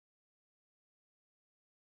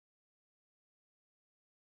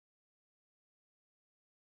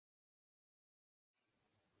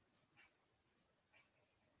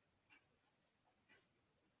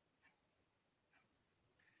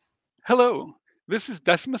Hello, this is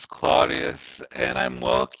Decimus Claudius, and I'm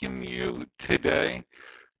welcoming you today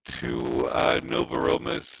to Nova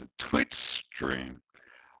Roma's Twitch stream.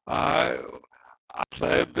 Uh,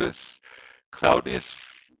 plebis Claudius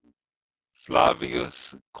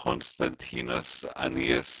Flavius Constantinus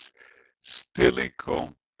Aeneas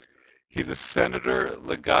Stilicho. He's a senator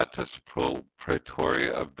legatus pro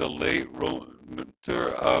praetoria of the late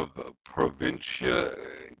Romantor of Provincia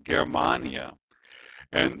Germania.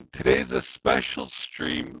 And today's a special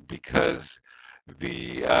stream because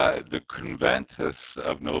the Conventus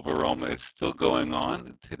of Nova Roma is still going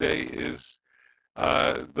on. Today is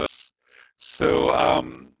the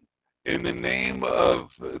in the name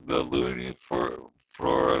of the Ludi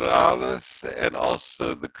Florales and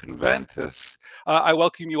also the Conventus, I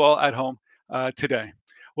welcome you all at home today.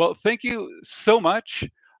 Well, thank you so much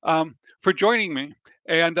for joining me,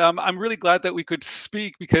 and I'm really glad that we could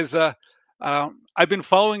speak because I've been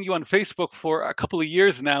following you on Facebook for a couple of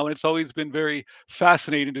years now, and it's always been very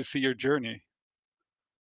fascinating to see your journey.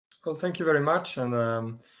 Well, thank you very much.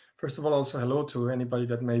 And first of all, also hello to anybody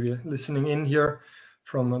that may be listening in here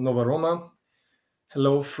from Nova Roma.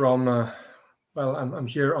 Hello from, well, I'm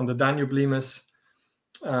here on the Danube Limes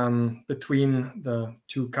between the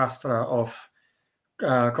two castra of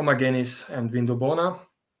Comagene and Vindobona.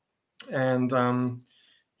 And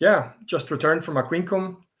yeah, just returned from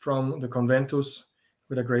Aquincum, from the Conventus,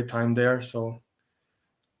 with a great time there. So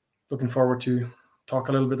looking forward to talk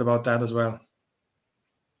a little bit about that as well.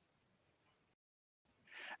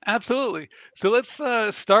 Absolutely. So let's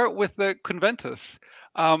start with the Conventus.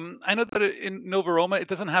 I know that in Nova Roma, it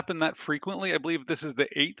doesn't happen that frequently. I believe this is the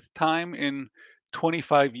 8th time in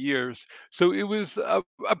 25 years. So it was a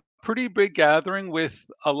pretty big gathering with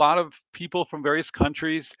a lot of people from various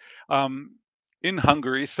countries in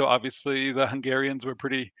Hungary. So obviously the Hungarians were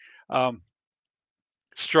pretty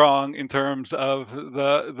strong in terms of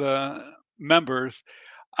the members.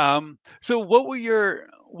 So what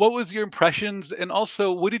was your impressions, and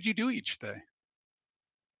also what did you do each day?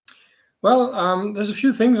 Well, there's a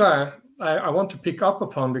few things I want to pick up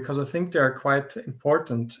upon because I think they are quite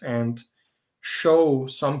important and show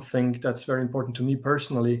something that's very important to me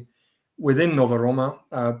personally within Nova Roma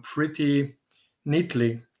pretty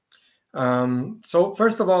neatly. So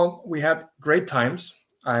first of all, we had great times.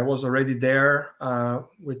 I was already there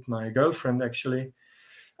with my girlfriend, actually,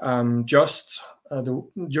 just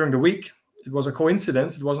during the week. It was a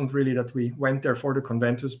coincidence. It wasn't really that we went there for the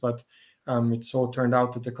Conventus, but it so turned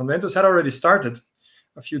out that the Conventus had already started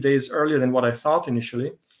a few days earlier than what I thought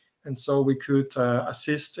initially. And so we could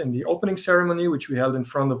assist in the opening ceremony, which we held in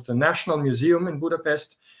front of the National Museum in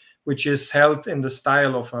Budapest, which is held in the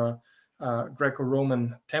style of a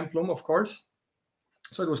Greco-Roman templum, of course.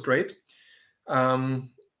 So it was great. And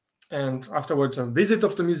afterwards, a visit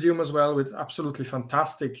of the museum as well, with absolutely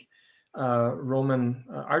fantastic Roman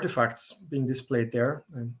artifacts being displayed there.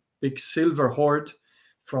 A big silver hoard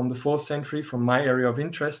from the 4th century, from my area of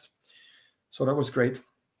interest. So that was great.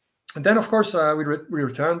 And then, of course, we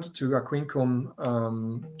returned to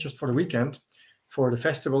Aquincum just for the weekend for the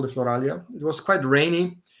festival, the Floralia. It was quite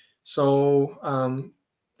rainy, so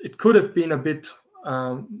it could have been a bit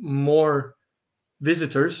more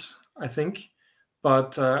visitors, I think.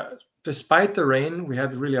 But despite the rain, we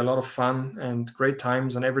had really a lot of fun and great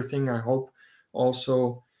times and everything. I hope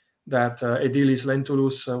also that aedilis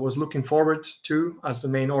Lentulus was looking forward to, as the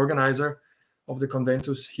main organizer of the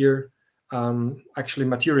Conventus here, actually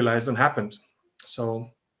materialized and happened. So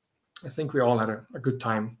I think we all had a good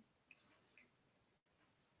time.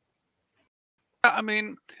 I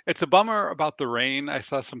mean, it's a bummer about the rain. I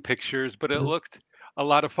saw some pictures, but it looked a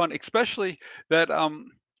lot of fun, especially that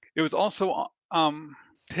it was also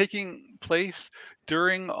taking place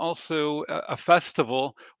during also a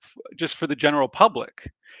festival just for the general public.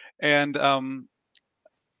 And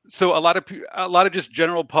so a lot of just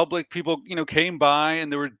general public people, came by,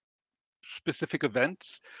 and there were specific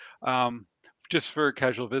events just for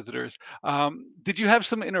casual visitors. Did you have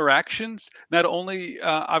some interactions, not only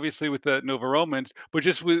obviously with the Nova Romans, but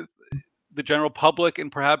just with the general public, and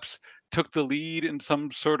perhaps took the lead in some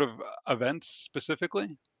sort of events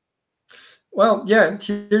specifically? Well, yeah,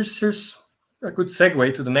 here's a good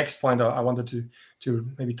segue to the next point I wanted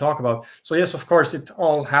to maybe talk about. So yes, of course, it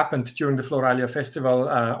all happened during the Floralia festival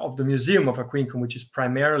of the Museum of Aquincum, which is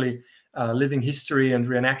primarily a living history and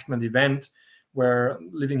reenactment event, where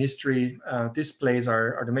living history displays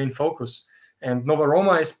are the main focus. And Nova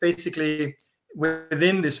Roma is basically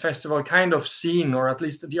within this festival kind of seen, or at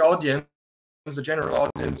least the audience, the general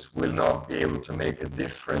audience, will not be able to make a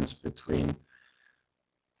difference between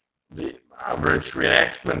the average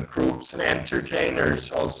reenactment groups and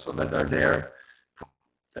entertainers also that are there.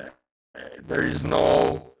 There is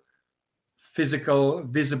no physical,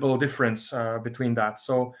 visible difference between that.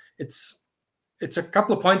 So it's a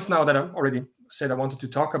couple of points now that I already said I wanted to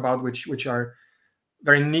talk about, which are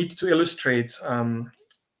very neat to illustrate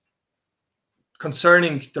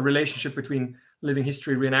concerning the relationship between living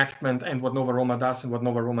history reenactment and what Nova Roma does and what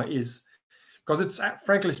Nova Roma is. Because it's,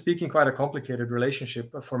 frankly speaking, quite a complicated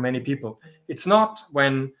relationship for many people. It's not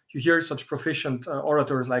when you hear such proficient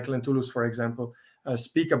orators like Lentulus, for example,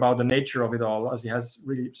 speak about the nature of it all, as he has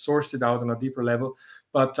really sourced it out on a deeper level.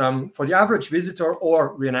 But for the average visitor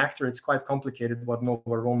or reenactor, it's quite complicated what Nova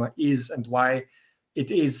Roma is and why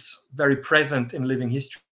it is very present in living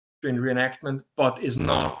history and reenactment, but is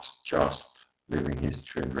not just living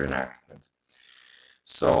history and reenactment.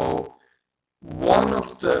 So one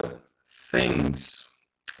of the things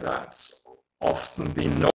that's often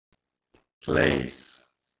been no place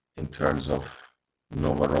in terms of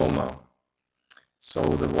Nova Roma. So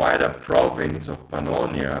the wider province of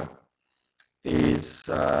Pannonia is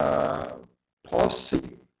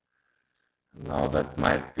possibly, now that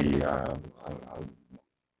might be a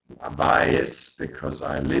bias because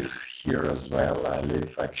I live here as well. I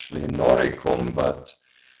live actually in Noricum, but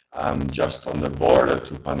I'm just on the border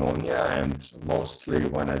to Pannonia, and mostly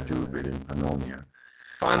when I do it in Pannonia.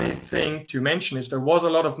 Funny thing to mention is there was a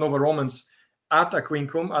lot of Nova Romans at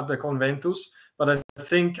Aquincum, at the Conventus, but I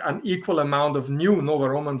think an equal amount of new Nova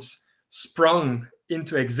Romans sprung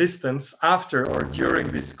into existence after or during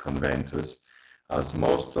this Conventus, as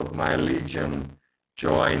most of my legion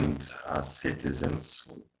joined as citizens.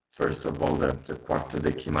 First of all, the Quaestor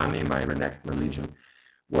D, my reenactment legion,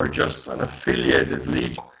 were just an affiliated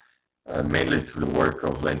legion, mainly through the work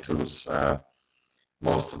of Lentulus.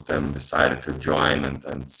 Most of them decided to join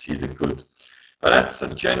and see the good. But that's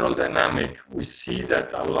a general dynamic. We see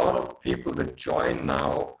that a lot of people that join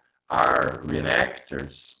now are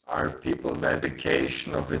reenactors, are people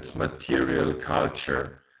dedication of its material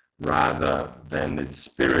culture rather than its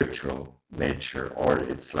spiritual nature or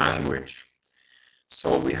its language.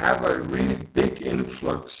 So we have a really big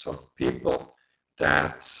influx of people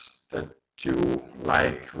that do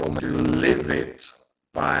like Roma, do live it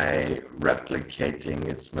by replicating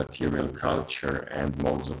its material culture and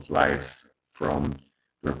modes of life from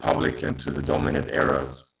Republican to the dominant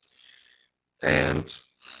eras. And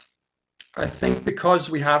I think because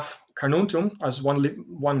we have Carnuntum as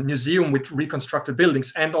one museum with reconstructed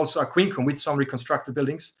buildings, and also Aquincum with some reconstructed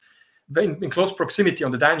buildings in close proximity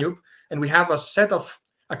on the Danube, and we have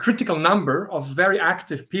a critical number of very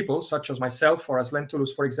active people, such as myself or as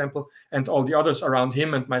Lentulus, for example, and all the others around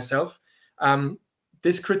him and myself.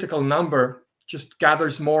 This critical number just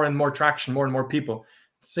gathers more and more traction, more and more people.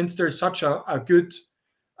 Since there's such a good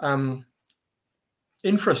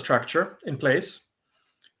infrastructure in place,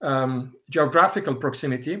 geographical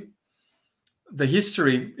proximity, the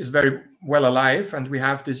history is very well alive, and we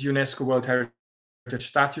have this UNESCO World Heritage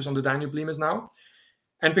status on the Danube Limes now.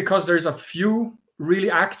 And because there's a few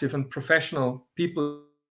really active and professional people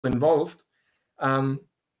involved,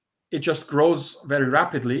 it just grows very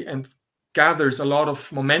rapidly and gathers a lot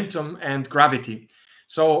of momentum and gravity.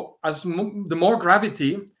 So as the more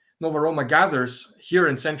gravity Nova Roma gathers here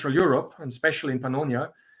in Central Europe, and especially in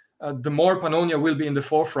Pannonia, the more Pannonia will be in the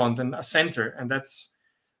forefront and a center, and that's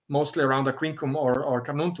mostly around Aquincum or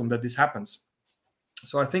Carnuntum that this happens.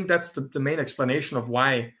 So I think that's the main explanation of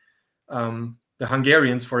why the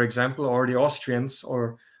Hungarians, for example, or the Austrians,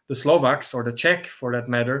 or the Slovaks, or the Czech, for that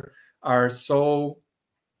matter, are so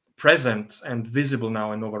present and visible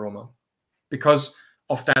now in Nova Roma, because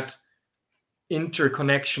of that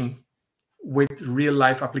interconnection with real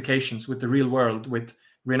life applications, with the real world, with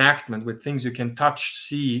reenactment, with things you can touch,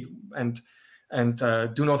 see, and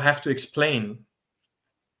do not have to explain.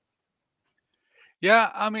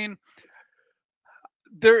 Yeah, I mean,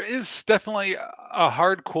 there is definitely a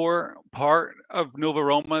hardcore part of Nova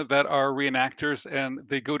Roma that are reenactors, and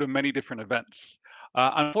they go to many different events.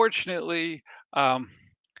 Unfortunately,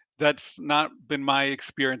 that's not been my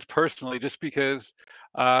experience personally, just because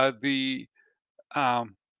there's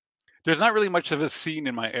not really much of a scene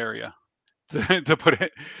in my area, to put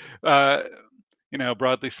it,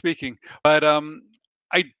 broadly speaking. But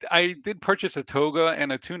I did purchase a toga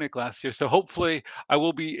and a tunic last year, so hopefully I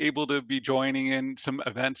will be able to be joining in some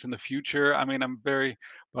events in the future. I mean, I'm very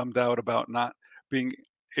bummed out about not being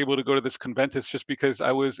able to go to this Conventus, just because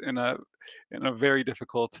I was in a very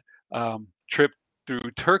difficult trip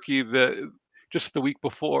through Turkey just the week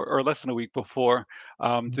before, or less than a week before,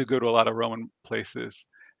 to go to a lot of Roman places.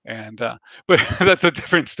 and but that's a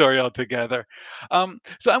different story altogether.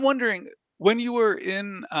 So I'm wondering, when you were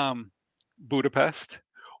in Budapest,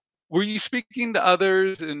 were you speaking to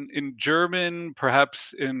others in German,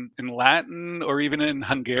 perhaps in Latin, or even in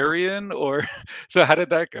Hungarian, or so how did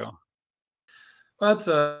that go? Well, it's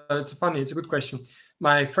a good question.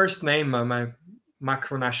 My first name, my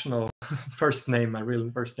macro-national first name, my real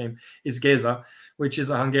first name is Geza, which is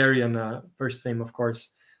a Hungarian first name, of course.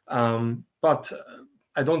 But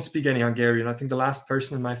I don't speak any Hungarian. I think the last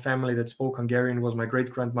person in my family that spoke Hungarian was my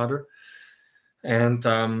great-grandmother. And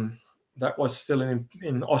that was still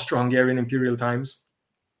in Austro-Hungarian imperial times.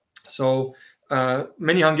 So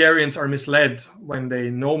many Hungarians are misled when they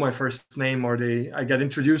know my first name, or I get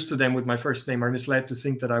introduced to them with my first name, are misled to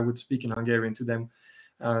think that I would speak in Hungarian to them,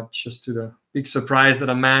 just to the big surprise that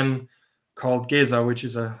a man called Geza, which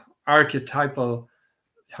is an archetypal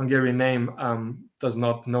Hungarian name, does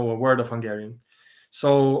not know a word of Hungarian.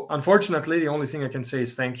 So unfortunately, the only thing I can say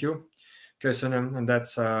is thank you, Köszönöm, and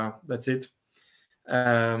that's it.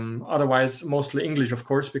 Otherwise, mostly English, of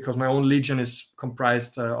course, because my own legion is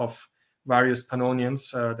comprised of various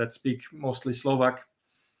Pannonians that speak mostly Slovak.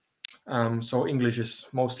 So English is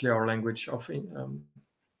mostly our language of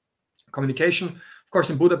communication. Of course,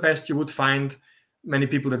 in Budapest, you would find many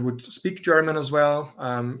people that would speak German as well,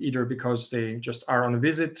 either because they just are on a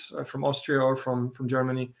visit from Austria or from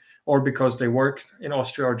Germany, or because they work in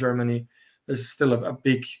Austria or Germany. There's still a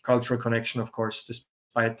big cultural connection, of course,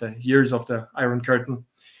 despite the years of the Iron Curtain.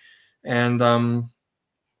 And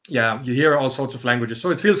yeah, you hear all sorts of languages. So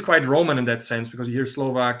it feels quite Roman in that sense, because you hear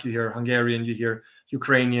Slovak, you hear Hungarian, you hear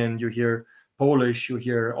Ukrainian, you hear Polish, you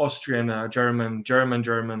hear Austrian,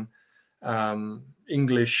 German,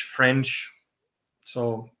 English, French.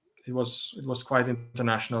 So it was quite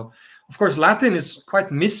international. Of course, Latin is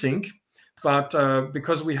quite missing, but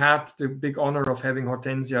because we had the big honor of having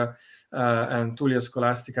Hortensia and Tullia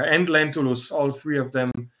Scholastica and Lentulus, all three of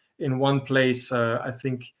them in one place, I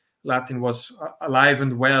think Latin was alive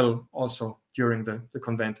and well also during the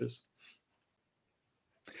Conventus.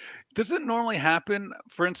 Does it normally happen,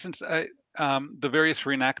 for instance, the various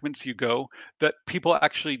reenactments you go, that people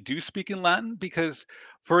actually do speak in Latin? Because,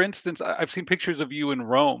 for instance, I've seen pictures of you in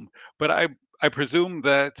Rome, but I presume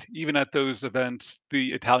that even at those events,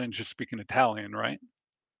 the Italians just speak in Italian, right?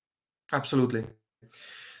 Absolutely.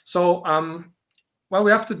 So, well,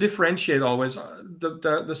 we have to differentiate always.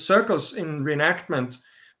 The circles in reenactment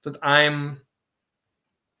that I'm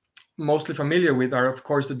mostly familiar with are, of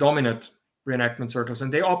course, the dominant reenactment circles,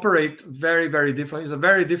 and they operate very, very differently. It's a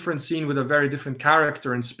very different scene with a very different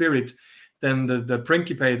character and spirit than the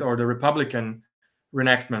Principate or the Republican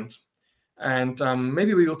reenactment. And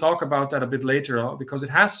maybe we will talk about that a bit later, because it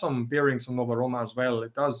has some bearings on Nova Roma as well.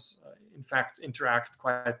 It does, in fact, interact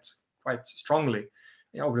quite strongly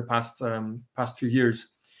over the past few years.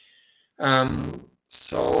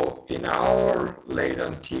 So in our late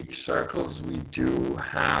antique circles, we do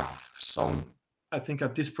have some, I think, a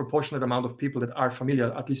disproportionate amount of people that are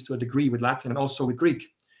familiar, at least to a degree, with Latin and also with Greek,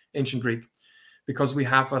 ancient Greek, because we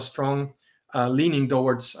have a strong leaning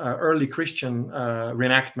towards early Christian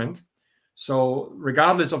reenactment. So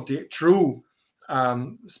regardless of the true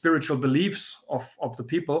spiritual beliefs of the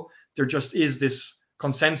people, there just is this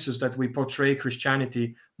consensus that we portray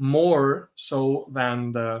Christianity more so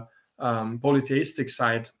than the polytheistic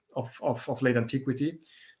side of late antiquity,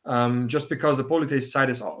 just because the polytheist side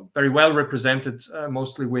is very well represented,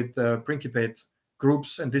 mostly with Principate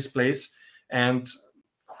groups and displays, and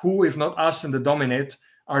who, if not us in the dominate,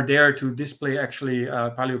 are there to display actually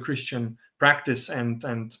Paleo-Christian practice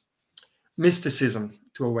and mysticism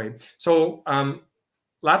to a way. So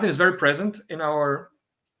Latin is very present in our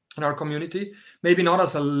community, maybe not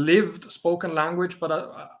as a lived spoken language, but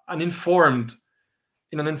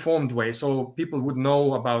in an informed way. So people would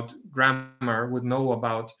know about grammar, would know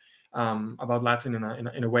about Latin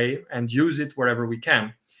in a way, and use it wherever we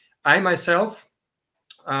can. I myself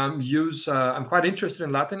I'm quite interested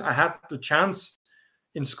in Latin. I had the chance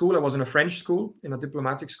in school. I was in a French school, in a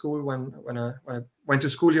diplomatic school when I went to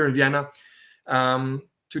school here in Vienna,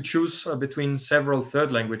 to choose between several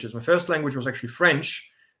third languages. My first language was actually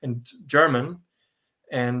French and German,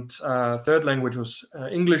 and third language was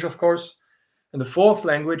English, of course. And the fourth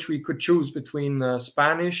language, we could choose between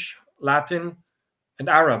Spanish, Latin, and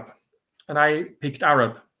Arab. And I picked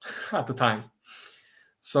Arab at the time.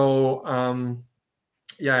 So,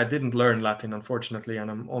 yeah, I didn't learn Latin, unfortunately,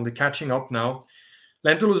 and I'm only catching up now.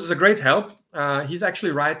 Lentulus is a great help. He's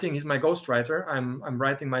actually writing, he's my ghostwriter. I'm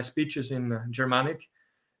writing my speeches in Germanic,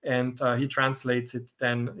 and he translates it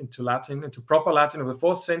then into Latin, into proper Latin of the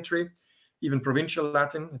 4th century, even provincial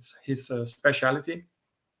Latin. It's his specialty.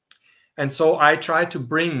 And so I try to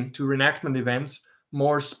bring to reenactment events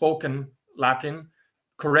more spoken Latin,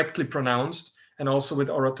 correctly pronounced, and also with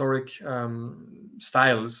oratoric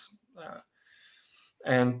styles.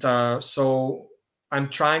 So I'm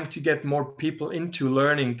trying to get more people into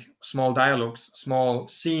learning small dialogues, small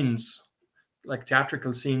scenes, like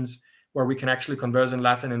theatrical scenes, where we can actually converse in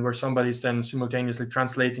Latin and where somebody's then simultaneously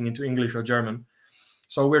translating into English or German.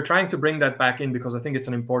 So we're trying to bring that back in because I think it's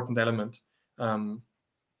an important element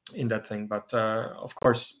in that thing. But of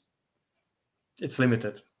course, it's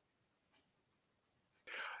limited.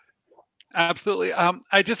 Absolutely.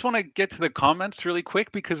 I just want to get to the comments really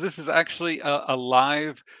quick because this is actually a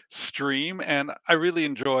live stream, and I really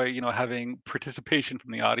enjoy, having participation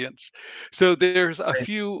from the audience. So there's a Great.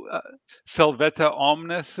 few Salvetta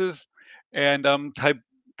omnesses, and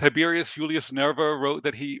Tiberius Julius Nerva wrote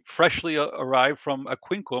that he freshly arrived from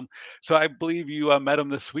Aquincum. So I believe you met him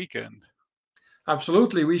this weekend.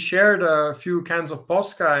 Absolutely. We shared a few cans of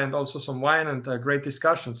Posca and also some wine and great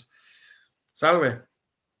discussions. Salve.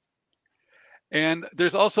 And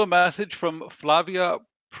there's also a message from Flavia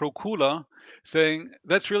Procula saying,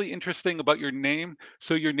 that's really interesting about your name.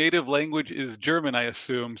 So your native language is German, I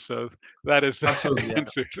assume. So that is Absolutely, yeah.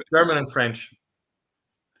 answered. German and French.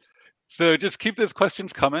 So just keep those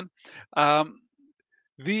questions coming.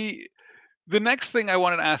 The next thing I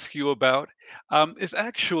wanted to ask you about is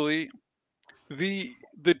actually the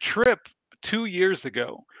trip 2 years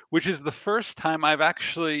ago, which is the first time I've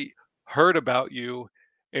actually heard about you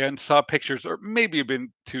and saw pictures, or maybe it's been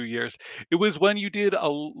 2 years. It was when you did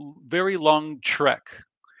a very long trek,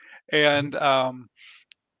 and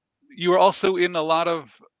you were also in a lot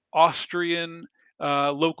of Austrian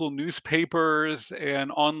local newspapers and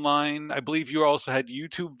online. I believe you also had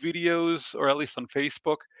YouTube videos, or at least on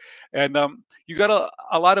Facebook, and you got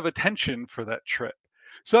a lot of attention for that trip.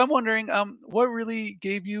 So I'm wondering, what really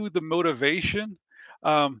gave you the motivation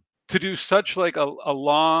to do such like a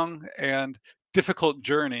long and difficult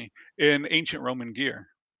journey in ancient Roman gear?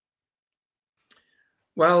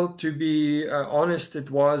 Well, to be honest, it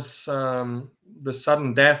was the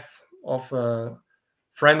sudden death of a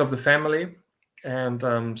friend of the family, and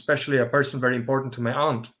especially a person very important to my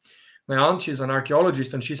aunt. My aunt, she's an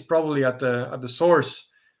archaeologist, and she's probably at the source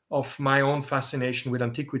of my own fascination with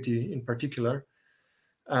antiquity in particular.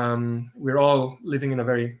 We're all living in a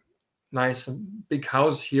very nice and big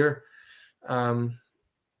house here on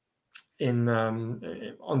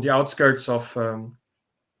the outskirts of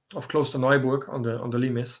Klosterneuburg on the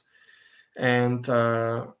Limes. And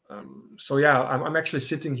so yeah, I'm actually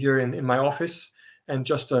sitting here in my office, and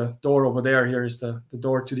just the door over there here is the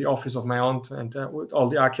door to the office of my aunt, and with all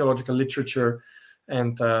the archaeological literature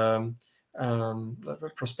and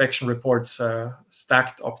prospection reports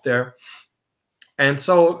stacked up there. And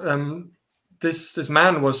so this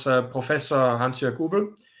man was Professor Hans-Jörg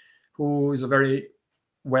Ubel, who is a very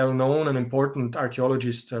well-known and important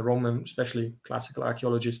archaeologist, Roman, especially classical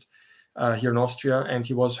archaeologist here in Austria. And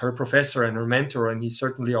he was her professor and her mentor, and he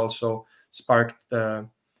certainly also sparked the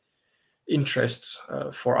interest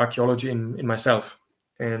for archaeology in myself.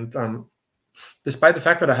 And despite the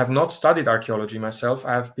fact that I have not studied archaeology myself,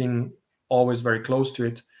 I have been always very close to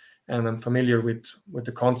it, and I'm familiar with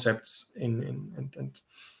the concepts and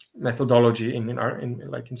methodology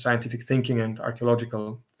in scientific thinking and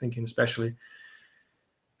archaeological thinking especially.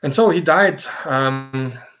 And so he died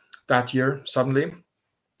that year suddenly,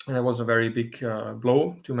 and it was a very big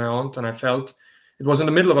blow to my aunt. And I felt it was in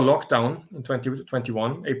the middle of a lockdown in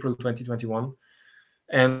 2021, April 2021,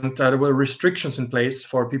 and there were restrictions in place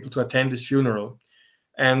for people to attend this funeral.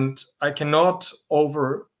 And I cannot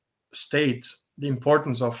overstate the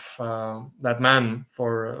importance of that man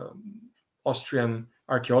for Austrian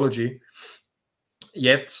archaeology.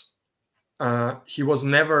 Yet he was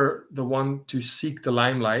never the one to seek the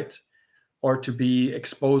limelight or to be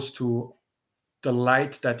exposed to the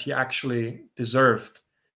light that he actually deserved.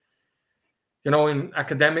 In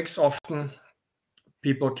academics, often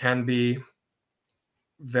people can be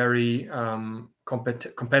very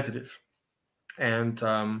competitive and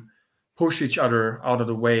push each other out of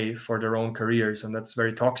the way for their own careers, and that's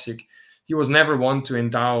very toxic. He was never one to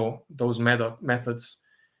endow those methods,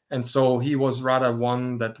 and so he was rather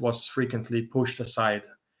one that was frequently pushed aside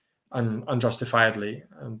unjustifiedly.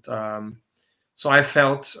 And so I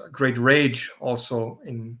felt great rage also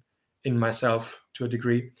in myself to a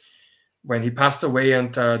degree when he passed away,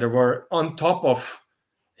 and there were, on top of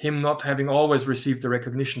him not having always received the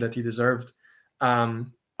recognition that he deserved, a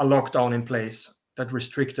lockdown in place that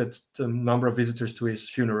restricted the number of visitors to his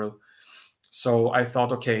funeral. So I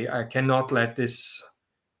thought, okay, I cannot let this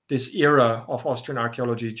era of Austrian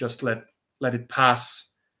archaeology just let it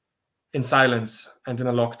pass in silence and in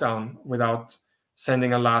a lockdown without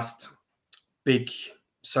sending a last big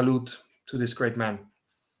salute to this great man.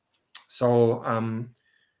 So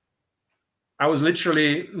I was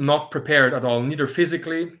literally not prepared at all, neither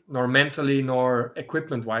physically nor mentally nor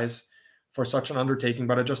equipment-wise for such an undertaking,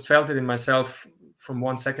 but I just felt it in myself from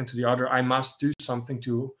one second to the other. I must do something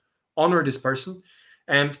to honor this person,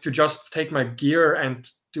 and to just take my gear and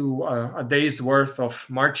do a day's worth of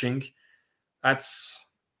marching. That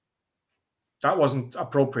wasn't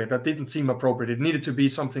appropriate. That didn't seem appropriate. It needed to be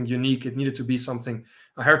something unique. It needed to be something,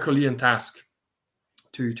 a Herculean task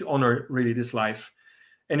to honor really this life.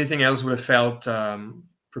 Anything else would have felt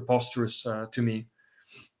preposterous to me.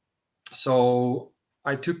 So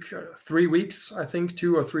I took 3 weeks, I think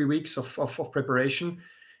 2 or 3 weeks of preparation,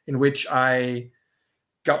 in which I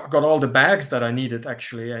got all the bags that I needed,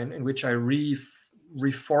 actually, and in which I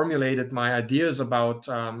reformulated my ideas about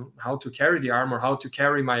how to carry the armor, how to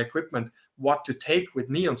carry my equipment, what to take with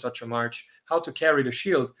me on such a march, how to carry the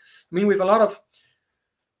shield. I mean, we have a lot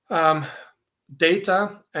of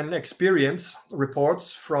data and experience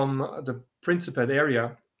reports from the Principate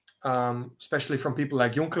area, especially from people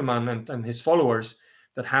like Junkelmann and his followers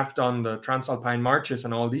that have done the Transalpine marches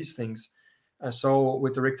and all these things. So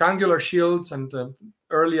with the rectangular shields and the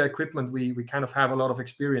earlier equipment, we kind of have a lot of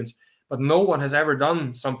experience, but no one has ever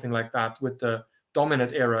done something like that with the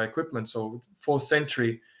dominant era equipment, so 4th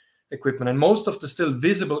century equipment. And most of the still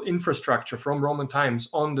visible infrastructure from Roman times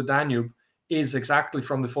on the Danube is exactly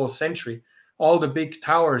from the 4th century. All the big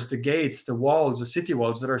towers, the gates, the walls, the city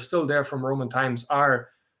walls that are still there from Roman times are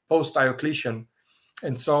post-Diocletian.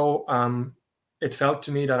 And so it felt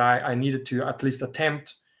to me that I needed to at least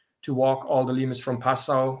attempt to walk all the limes from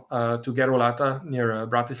Passau to Gerolata near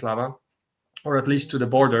Bratislava, or at least to the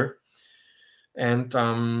border. And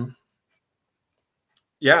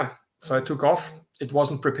yeah, so I took off. It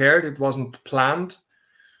wasn't prepared. It wasn't planned.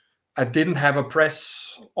 I didn't have a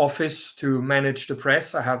press office to manage the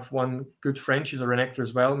press. I have one good friend. She's a reenactor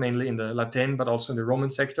as well, mainly in the Latin, but also in the Roman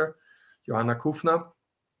sector, Johanna Kufner.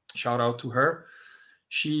 Shout out to her.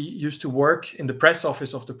 She used to work in the press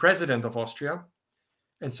office of the president of Austria.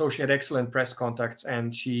 And so she had excellent press contacts.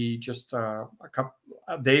 And she just a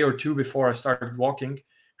day or two before I started walking,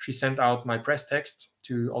 she sent out my press text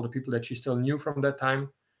to all the people that she still knew from that time.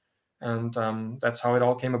 And that's how it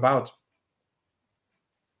all came about.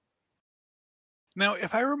 Now,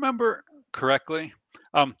 if I remember correctly,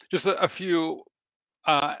 just a few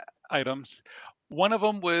items. One of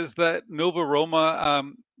them was that Nova Roma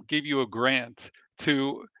gave you a grant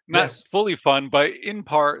to not fully fund, but in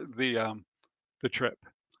part the trip.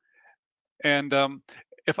 And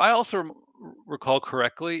if I also recall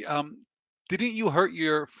correctly, didn't you hurt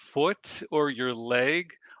your foot or your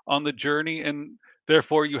leg on the journey, and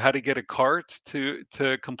therefore you had to get a cart to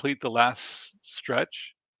complete the last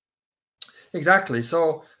stretch? Exactly.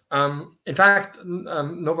 So, in fact,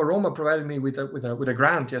 Nova Roma provided me with a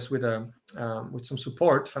grant, yes, with some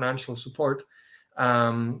support, financial support,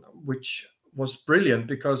 which was brilliant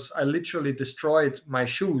because I literally destroyed my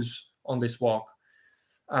shoes on this walk.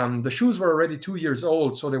 The shoes were already 2 years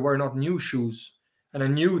old, so they were not new shoes, and I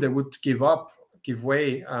knew they would give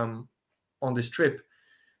way on this trip.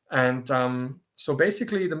 And so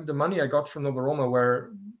basically, the money I got from Nova Roma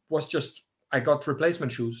was just, I got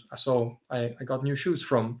replacement shoes. So I got new shoes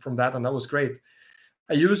from that, and that was great.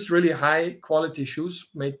 I used really high quality shoes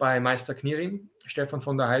made by Meister Knirim, Stefan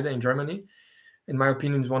von der Heide in Germany. In my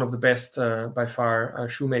opinion, is one of the best by far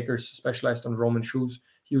shoemakers specialized on Roman shoes.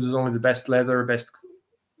 He uses only the best leather, best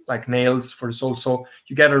like nails for the sole. So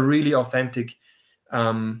you get a really authentic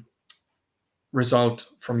result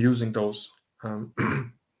from using those. And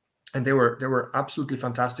they were absolutely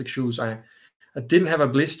fantastic shoes. I didn't have a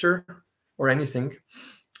blister or anything.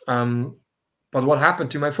 But what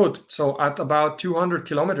happened to my foot? So at about 200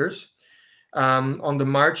 kilometers on the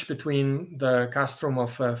march between the castrum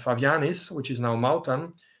of Fabianis, which is now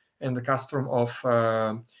Mautham, and the castrum of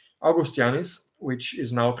Augustianis, which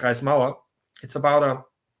is now Kreismauer, it's about a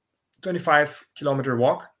 25-kilometer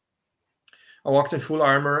walk. I walked in full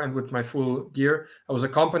armor and with my full gear. I was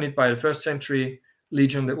accompanied by the 1st century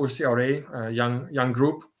Legion, the Ursi Aurei, a young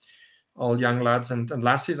group, all young lads and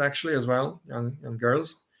lassies actually as well, young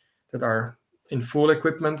girls that are in full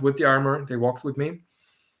equipment with the armor. They walked with me.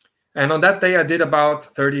 And on that day, I did about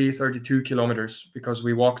 32 kilometers because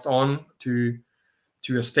we walked on to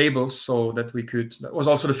a stable so that we could. That was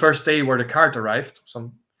also the first day where the cart arrived.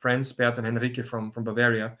 Some friends, Bert and Henrike from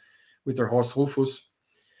Bavaria, with their horse Rufus.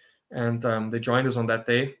 And they joined us on that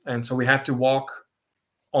day. And so we had to walk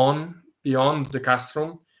on beyond the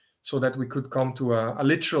castrum so that we could come to a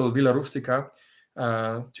literal Villa Rustica,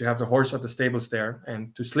 to have the horse at the stables there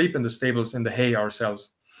and to sleep in the stables in the hay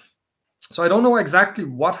ourselves. So I don't know exactly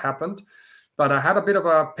what happened, but I had a bit of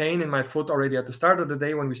a pain in my foot already at the start of the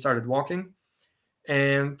day when we started walking.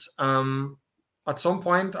 And at some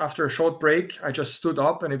point after a short break, I just stood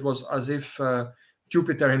up, and it was as if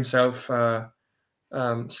Jupiter himself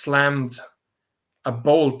slammed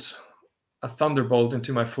a thunderbolt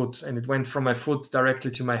into my foot, and it went from my foot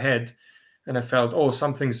directly to my head. And I felt, oh,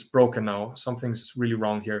 something's broken now. Something's really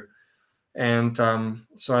wrong here. And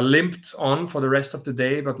so I limped on for the rest of the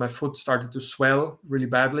day, but my foot started to swell really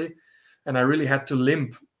badly. And I really had to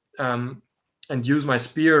limp and use my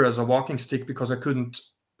spear as a walking stick because I couldn't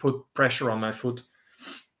put pressure on my foot.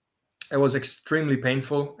 It was extremely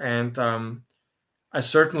painful. And I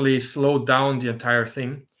certainly slowed down the entire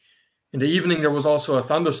thing. In the evening, there was also a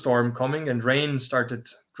thunderstorm coming, and rain started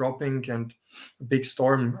dropping, and a big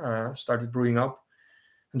storm started brewing up.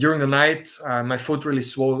 And during the night, my foot really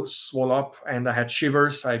swole up, and I had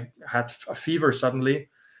shivers. I had a fever suddenly.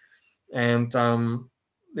 And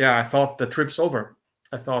yeah, I thought the trip's over.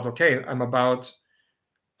 I thought, okay, I'm about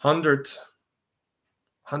 100,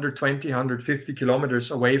 120, 150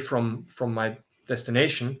 kilometers away from my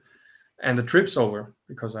destination, and the trip's over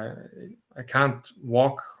because I can't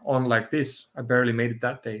walk on like this. I barely made it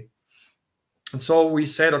that day. And so we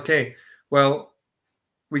said, okay, well,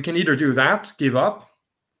 we can either do that, give up,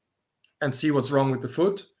 and see what's wrong with the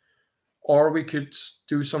foot, or we could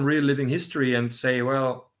do some real living history and say,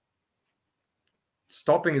 well,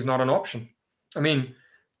 stopping is not an option. I mean,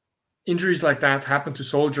 injuries like that happen to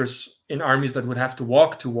soldiers in armies that would have to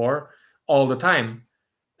walk to war all the time.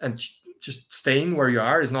 And just staying where you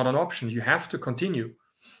are is not an option. You have to continue.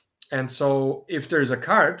 And so if there's a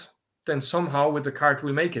cart, then somehow with the cart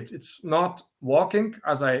we'll make it. It's not walking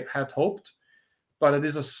as I had hoped, but it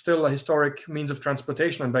is still a historic means of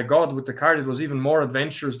transportation. And by God, with the cart, it was even more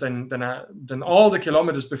adventurous than all the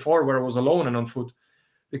kilometers before where I was alone and on foot.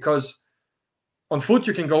 Because on foot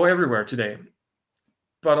you can go everywhere today.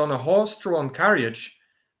 But on a horse-drawn carriage,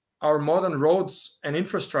 our modern roads and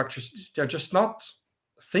infrastructures, they're just not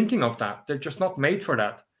thinking of that. They're just not made for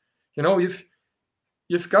that. You know,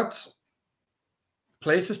 you've got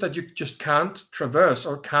places that you just can't traverse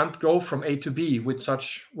or can't go from A to B with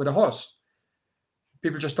a horse.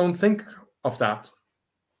 People just don't think of that.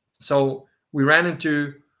 So we ran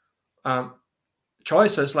into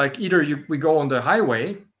choices like either we go on the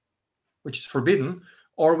highway, which is forbidden,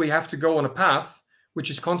 or we have to go on a path which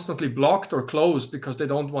is constantly blocked or closed because they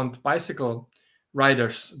don't want bicycle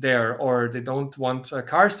riders there, or they don't want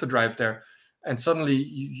cars to drive there. And suddenly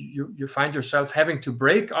you find yourself having to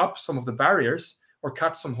break up some of the barriers or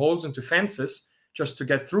cut some holes into fences just to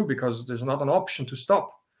get through because there's not an option to stop.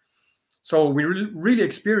 So we really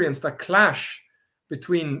experienced a clash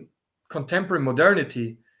between contemporary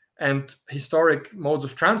modernity and historic modes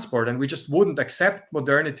of transport, and we just wouldn't accept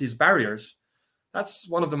modernity's barriers. That's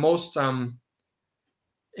one of the most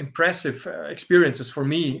impressive experiences for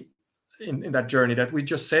me in that journey, that we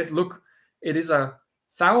just said, look, it is a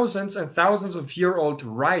thousands and thousands of year-old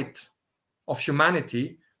right of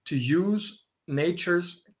humanity to use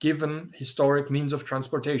nature's given historic means of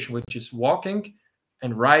transportation, which is walking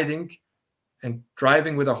and riding and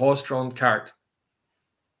driving with a horse-drawn cart.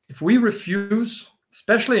 If we refuse,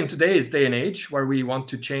 especially in today's day and age where we want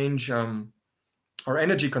to change our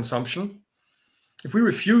energy consumption, if we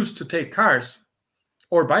refuse to take cars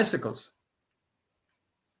or bicycles,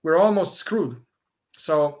 we're almost screwed.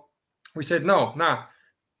 So we said, no,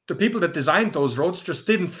 the people that designed those roads just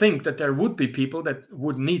didn't think that there would be people that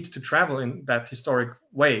would need to travel in that historic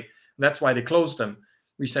way. That's why they closed them.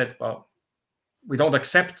 We said, well, we don't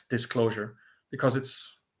accept this closure because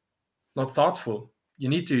it's not thoughtful. You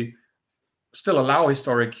need to still allow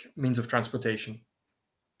historic means of transportation.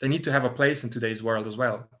 They need to have a place in today's world as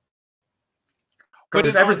well. Because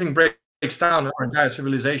if everything breaks down our entire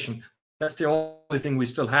civilization, that's the only thing we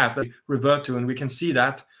still have that we revert to. And we can see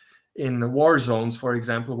that in war zones, for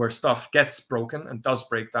example, where stuff gets broken and does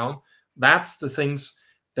break down. That's the things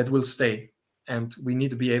that will stay. And we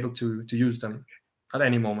need to be able to use them at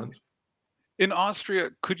any moment. In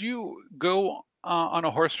Austria, could you go on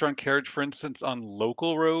a horse-drawn carriage, for instance, on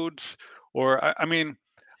local roads? Or, I mean,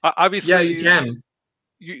 obviously, yeah, you can.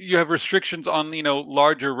 You have restrictions on,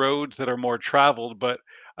 larger roads that are more traveled, but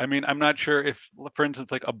I mean, I'm not sure if, for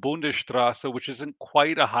instance, like a Bundesstraße, which isn't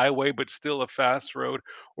quite a highway, but still a fast road,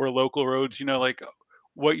 or local roads, like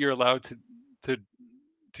what you're allowed to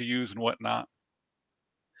use and what not.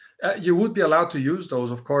 You would be allowed to use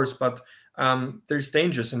those, of course, but there's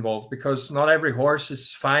dangers involved because not every horse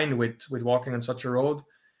is fine with walking on such a road.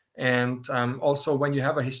 And also when you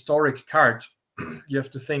have a historic cart, you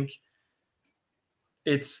have to think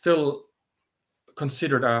it's still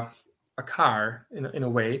considered a car in a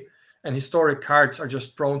way, and historic carts are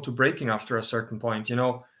just prone to breaking after a certain point. You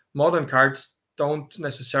know, modern carts don't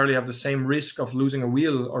necessarily have the same risk of losing a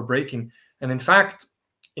wheel or breaking. And in fact,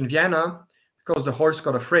 in Vienna, because the horse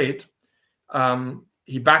got afraid,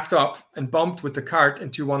 he backed up and bumped with the cart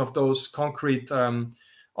into one of those concrete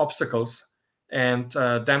obstacles and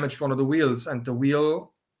damaged one of the wheels. And the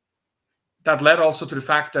wheel, that led also to the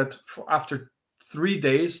fact that after 3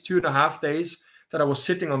 days, 2.5 days that I was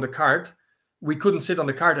sitting on the cart, we couldn't sit on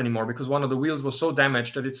the cart anymore because one of the wheels was so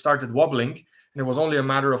damaged that it started wobbling, and it was only a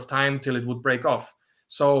matter of time till it would break off.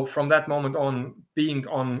 So from that moment on, being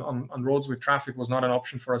on roads with traffic was not an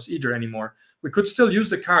option for us either anymore. We could still use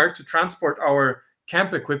the cart to transport our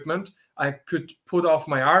camp equipment. I could put off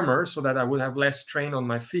my armor so that I would have less strain on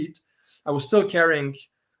my feet. I was still carrying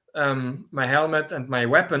my helmet and my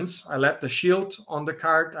weapons. I left the shield on the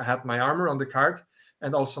cart. I had my armor on the cart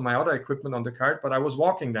and also my other equipment on the cart. But I was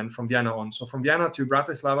walking then from Vienna on. So from Vienna to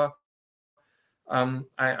Bratislava,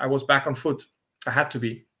 I was back on foot. I had to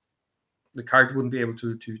be. The cart wouldn't be able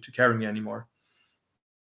to carry me anymore.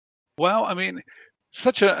 Wow, I mean,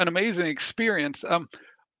 such an amazing experience.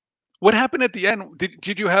 What happened at the end?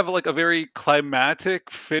 Did you have like a very climatic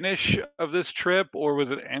finish of this trip, or was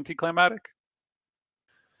it anticlimactic?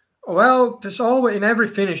 Well, there's always, in every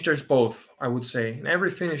finish there's both, I would say. In every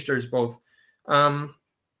finish there's both.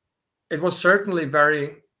 It was certainly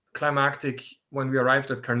very climactic when we arrived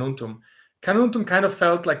at Carnuntum. Carnuntum kind of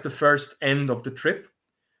felt like the first end of the trip,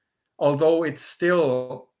 although it's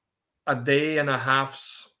still a day and a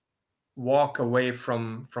half's walk away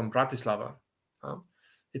from Bratislava.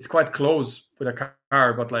 It's quite close with a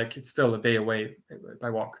car, but like it's still a day away by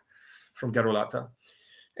walk from Gerolata.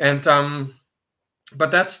 And but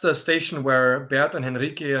that's the station where Bert and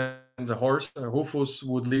Henrique and the horse Rufus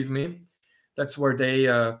would leave me. That's where they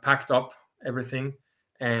packed up everything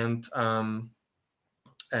and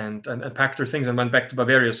packed their things and went back to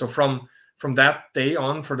Bavaria. So from that day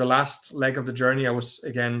on, for the last leg of the journey, I was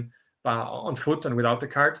again on foot and without the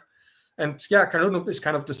cart. And yeah, Carnuntum is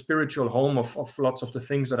kind of the spiritual home of lots of the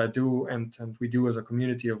things that I do and we do as a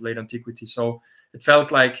community of late antiquity. So it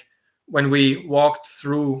felt like when we walked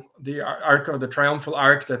through the arc, or the triumphal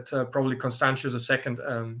arc that probably Constantius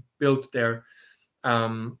II built there,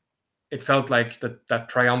 it felt like that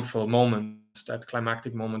triumphal moment, that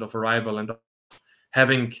climactic moment of arrival and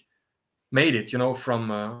having made it, you know, from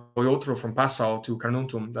Boiotro, from Passau to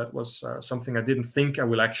Carnuntum. That was something I didn't think I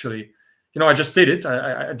will actually, you know, I just did it.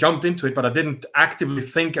 I jumped into it, but I didn't actively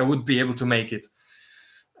think I would be able to make it.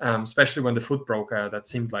 Especially when the foot broke, that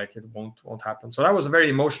seemed like it won't happen. So that was a very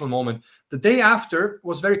emotional moment. The day after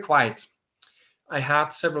was very quiet. I had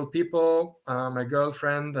several people, my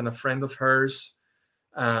girlfriend and a friend of hers,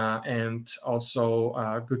 and also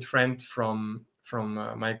a good friend from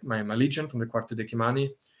my legion, from the Quarto Decimani,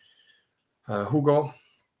 Hugo.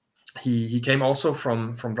 He came also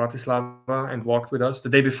from Bratislava and walked with us. The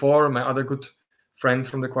day before, my other good friend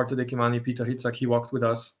from the Quarto Decimani, Peter Hitzak, he walked with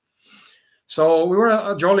us. So we were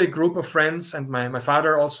a jolly group of friends, and my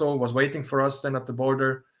father also was waiting for us then at the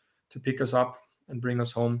border to pick us up and bring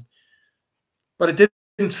us home. But it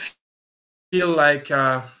didn't feel like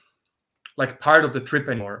part of the trip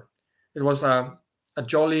anymore. It was a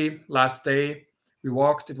jolly last day. We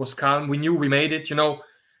walked. It was calm. We knew we made it. You know,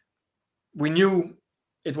 we knew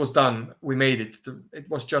it was done. We made it. It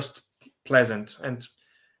was just pleasant. And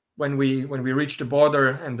when we reached the border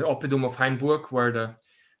and the oppidum of Hainburg, where the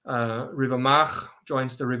River Mach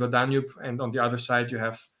joins the River Danube, and on the other side you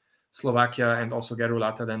have Slovakia and also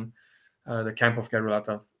Gerolata, then the camp of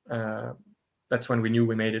Gerolata. That's when we knew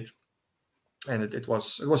we made it, and it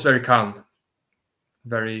was very calm,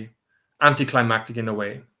 very anticlimactic in a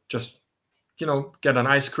way. Just, you know, get an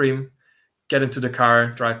ice cream, get into the car,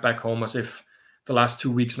 drive back home as if the last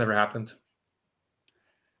 2 weeks never happened.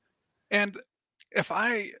 And if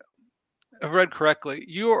I have read correctly,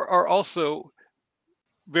 you are also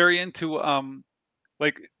very into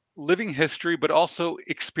like living history, but also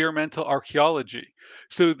experimental archaeology.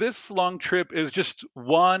 So this long trip is just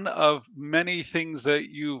one of many things that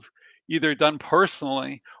you've either done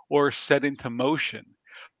personally or set into motion.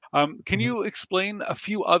 Can you explain a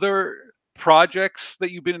few other projects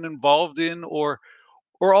that you've been involved in, or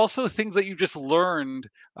also things that you just learned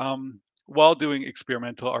while doing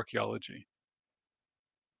experimental archaeology?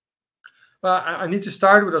 Well, I need to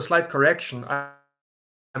start with a slight correction.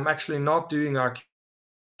 I'm actually not doing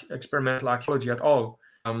experimental archaeology at all.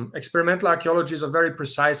 Experimental archaeology is a very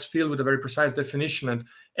precise field with a very precise definition, and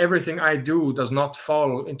everything I do does not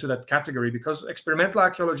fall into that category, because experimental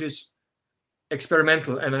archaeology is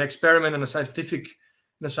experimental, and an experiment in a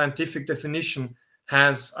scientific definition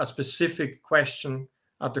has a specific question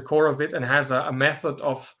at the core of it, and has a method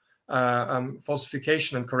of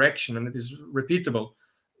falsification and correction, and it is repeatable.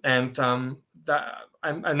 And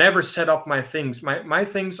I never set up my things. My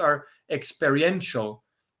things are experiential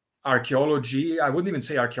archaeology. I wouldn't even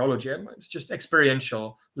say archaeology. It's just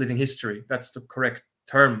experiential living history. That's the correct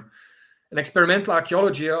term. And experimental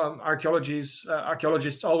archaeology,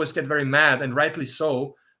 archaeologists always get very mad, and rightly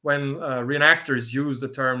so, when reenactors use the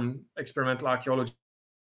term experimental archaeology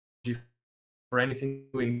for anything,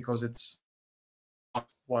 because it's not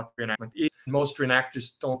what reenactment is. Most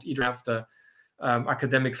reenactors don't either have the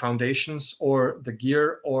academic foundations or the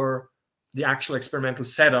gear or the actual experimental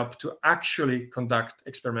setup to actually conduct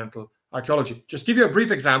experimental archaeology. Just give you a brief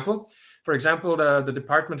example. For example, the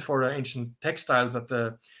Department for Ancient Textiles at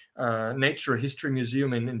the Nature History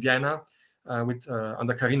Museum in Vienna,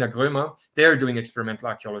 under Carina Grömer, they're doing experimental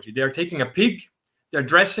archaeology. They're taking a pig, they're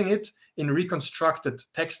dressing it in reconstructed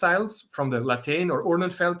textiles from the Latène or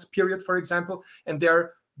Urnenfeld period, for example, and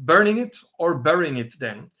they're burning it or burying it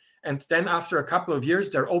then. And then after a couple of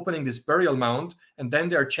years, they're opening this burial mound, and then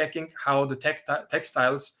they're checking how the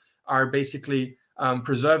textiles are basically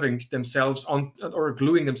preserving themselves on, or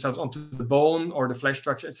gluing themselves onto the bone or the flesh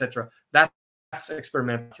structure, etc. That's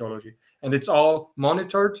experimental archaeology, and it's all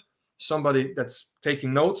monitored. Somebody that's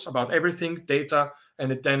taking notes about everything, data,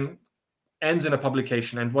 and it then ends in a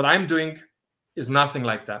publication. And what I'm doing is nothing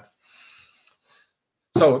like that.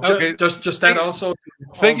 So okay. just that also.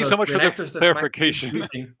 Thank you so much for the clarification.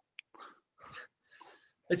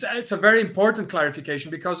 It's a very important clarification,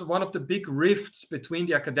 because one of the big rifts between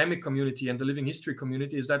the academic community and the living history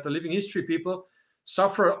community is that the living history people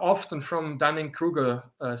suffer often from Dunning-Kruger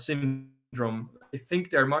syndrome. They think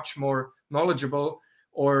they're much more knowledgeable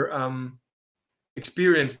or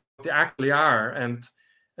experienced than they actually are, and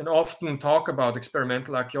often talk about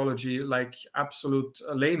experimental archaeology like absolute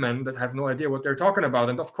laymen that have no idea what they're talking about.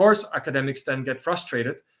 And of course, academics then get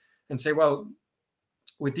frustrated and say, well,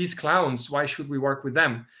 with these clowns, why should we work with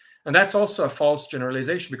them? And that's also a false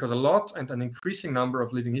generalization, because a lot and an increasing number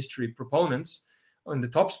of living history proponents on the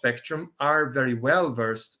top spectrum are very well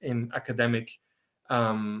versed in academic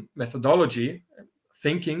methodology,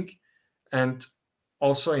 thinking, and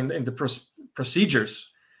also in the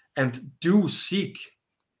procedures, and do seek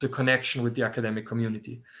the connection with the academic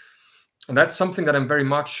community. And that's something that I'm very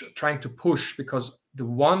much trying to push, because the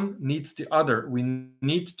one needs the other. We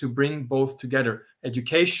need to bring both together.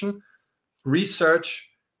 Education,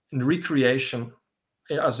 research, and recreation,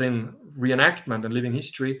 as in reenactment and living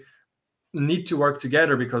history, need to work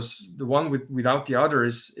together, because the one without the other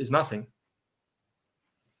is nothing.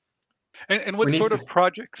 And what sort of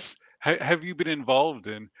projects have you been involved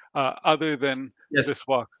in other than this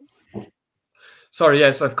walk? Sorry,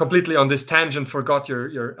 yes, I've completely on this tangent forgot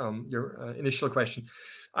your initial question.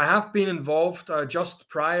 I have been involved just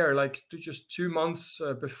prior, like just 2 months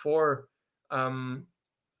before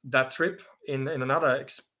that trip in another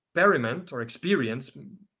experiment or experience,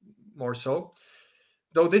 more so.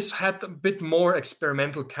 Though this had a bit more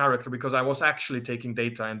experimental character, because I was actually taking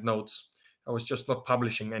data and notes. I was just not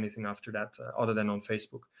publishing anything after that, other than on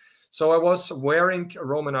Facebook. So I was wearing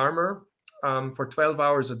Roman armor for 12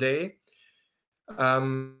 hours a day.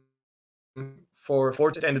 It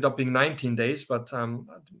ended up being 19 days, but the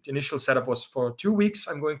initial setup was for 2 weeks.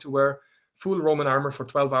 I'm going to wear full Roman armor for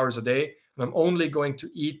 12 hours a day, and I'm only going to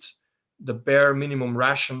eat the bare minimum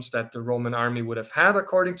rations that the Roman army would have had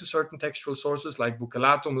according to certain textual sources like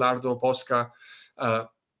bucellatum, lardo, posca,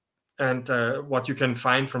 and what you can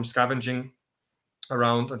find from scavenging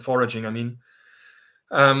around and foraging,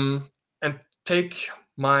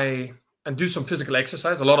 and do some physical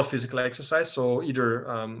exercise, a lot of physical exercise. So either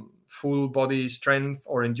full body strength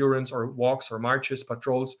or endurance or walks or marches,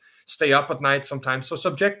 patrols, stay up at night sometimes. So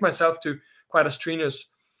subject myself to quite a strenuous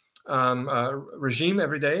regime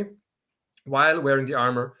every day while wearing the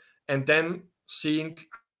armor, and then seeing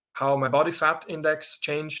how my body fat index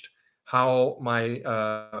changed, how my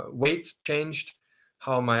weight changed,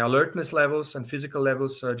 how my alertness levels and physical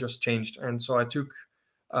levels just changed. And so I took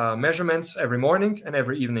measurements every morning and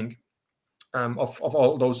every evening of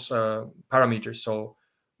all those parameters. So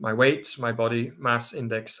my weight, my body mass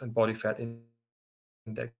index, and body fat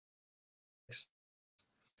index.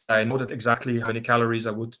 I noted exactly how many calories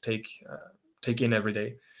I would take in every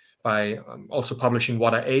day by also publishing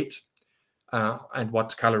what I ate and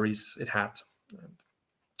what calories it had.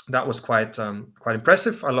 That was quite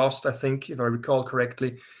impressive. I lost, I think, if I recall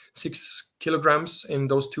correctly, 6 kilograms in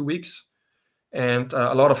those 2 weeks, and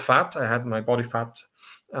a lot of fat. I had my body fat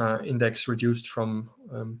index reduced from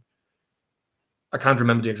I can't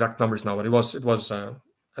remember the exact numbers now, but it was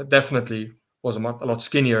definitely was a lot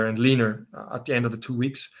skinnier and leaner at the end of the 2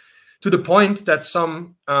 weeks, to the point that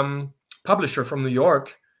some publisher from New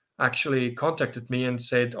York actually contacted me and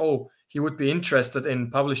said, oh, he would be interested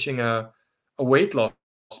in publishing a weight loss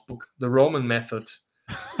book, The Roman Method,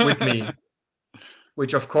 with me,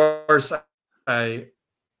 which of course I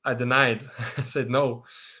denied. I said, no,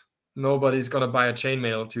 nobody's going to buy a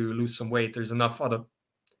chainmail to lose some weight. There's enough other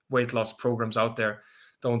weight loss programs out there.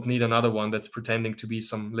 Don't need another one that's pretending to be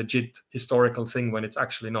some legit historical thing when it's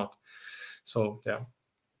actually not. So yeah,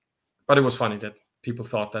 but it was funny that people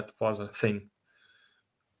thought that was a thing.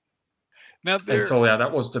 Now and so yeah,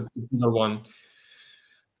 that was the other one.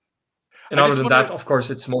 And other than that, of course,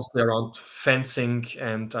 it's mostly around fencing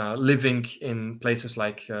and living in places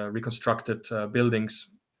like reconstructed buildings.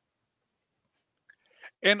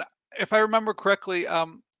 And if I remember correctly,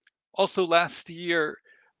 also last year,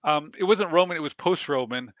 it wasn't Roman, it was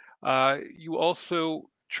post-Roman. You also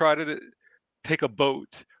tried to take a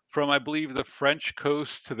boat from, I believe, the French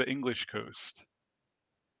coast to the English coast.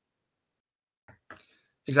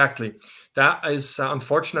 Exactly. That is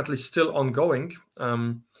unfortunately still ongoing.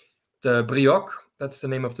 The Brioche, that's the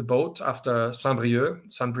name of the boat, after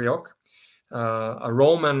Saint-Brioche, a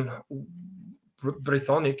Roman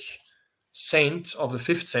Brythonic saint of the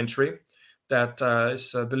 5th century that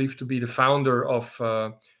is believed to be the founder of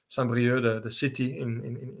Saint-Brieuc, the city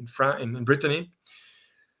in Brittany.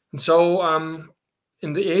 And so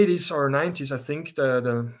in the 80s or 90s, I think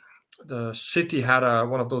the city had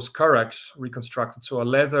one of those curraghs reconstructed, so a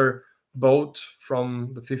leather boat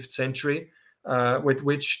from the 5th century, with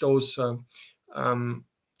which those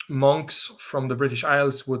monks from the British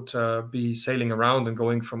Isles would be sailing around and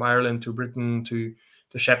going from Ireland to Britain to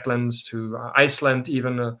the Shetlands to Iceland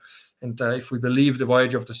even, and if we believe the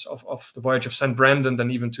voyage of the voyage of St. Brendan,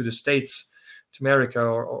 then even to the States, to America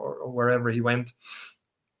or wherever he went.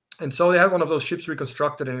 And so they had one of those ships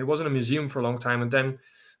reconstructed, and it was in a museum for a long time. And then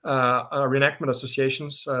reenactment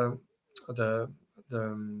associations, the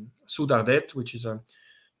Soudardet, which is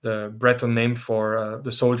the Breton name for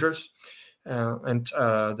the soldiers, and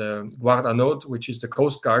the Guard à Node, which is the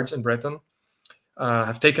coast guards in Breton,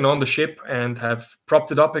 have taken on the ship and have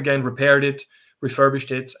propped it up again, repaired it,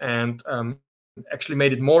 refurbished it, and actually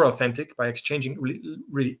made it more authentic by exchanging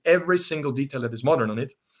really every single detail that is modern on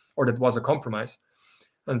it, or that was a compromise.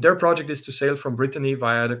 And their project is to sail from Brittany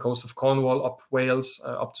via the coast of Cornwall, up Wales,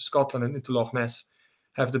 up to Scotland and into Loch Ness,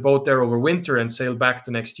 have the boat there over winter and sail back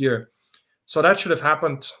the next year. So that should have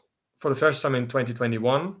happened for the first time in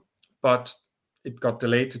 2021, but it got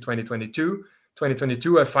delayed to 2022.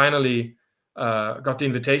 2022, I finally got the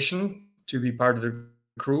invitation to be part of the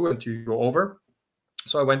crew and to go over.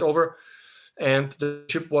 So I went over, and the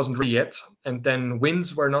ship wasn't ready yet. And then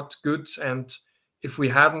winds were not good. And if we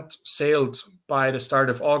hadn't sailed by the start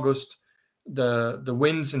of August, the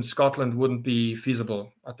winds in Scotland wouldn't be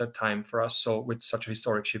feasible at that time for us, so with such a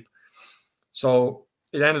historic ship. So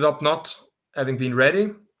it ended up not having been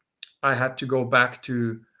ready. I had to go back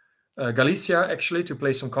to Galicia, actually, to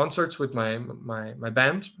play some concerts with my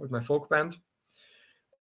band, with my folk band.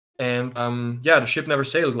 And yeah, the ship never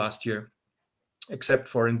sailed last year, except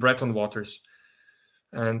for in Breton waters.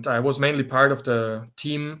 And I was mainly part of the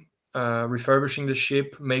team refurbishing the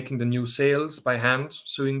ship, making the new sails by hand,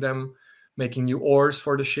 sewing them, making new oars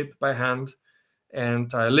for the ship by hand.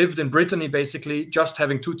 And I lived in Brittany, basically, just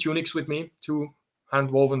having 2 tunics with me, 2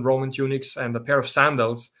 hand-woven Roman tunics and a pair of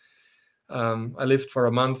sandals. I lived for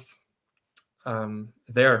a month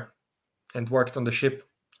there and worked on the ship.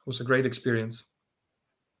 It was a great experience.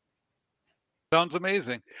 Sounds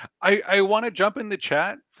amazing. I want to jump in the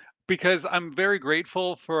chat because I'm very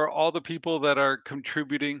grateful for all the people that are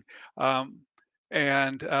contributing.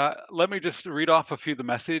 And let me just read off a few of the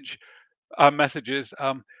messages.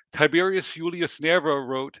 Tiberius Julius Nerva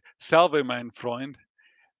wrote, "Salve, mein Freund."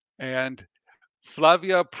 And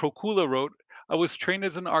Flavia Procula wrote, "I was trained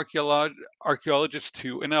as an archaeologist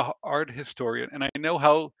too, and an art historian, and I know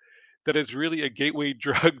how that is really a gateway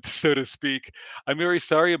drug, so to speak. I'm very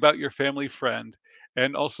sorry about your family friend.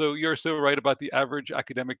 And also, you're so right about the average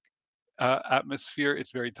academic atmosphere.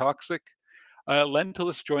 It's very toxic."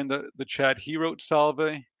 Lentulus joined the chat. He wrote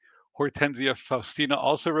salve. Hortensia Faustina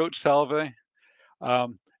also wrote salve.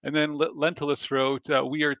 And then Lentulus wrote,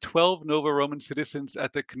 "We are 12 Nova Roman citizens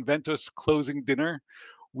at the Conventus closing dinner.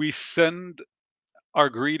 We send our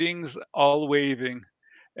greetings, all waving."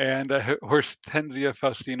 And Hortensia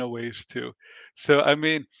Faustina waves too. So, I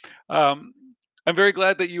mean, I'm very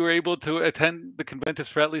glad that you were able to attend the Conventus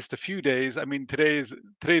for at least a few days. I mean, today's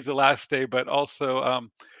the last day, but also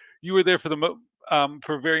you were there for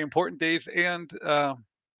for very important days. And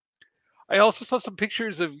I also saw some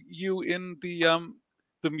pictures of you in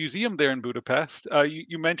the museum there in Budapest.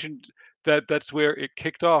 You mentioned that that's where it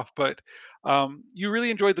kicked off, but you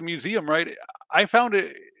really enjoyed the museum, right? I found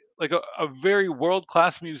it like a very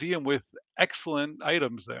world-class museum with excellent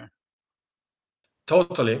items there.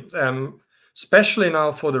 Totally. Especially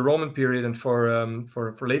now for the Roman period and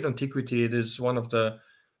for late antiquity, it is one of the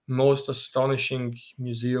most astonishing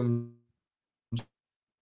museums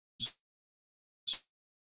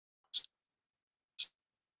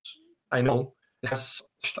I know. It has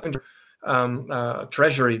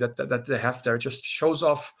treasury that they have there. It just shows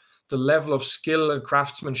off the level of skill and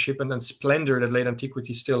craftsmanship and splendor that late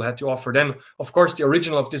antiquity still had to offer. Then, of course, the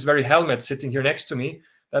original of this very helmet sitting here next to me,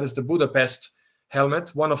 that is the Budapest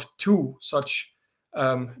helmet, one of two such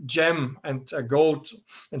gem and gold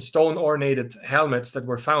and stone ornated helmets that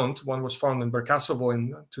were found. One was found in Berkasovo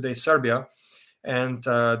in today's Serbia, and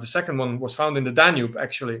the second one was found in the Danube,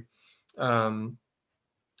 actually. Yeah,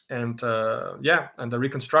 and the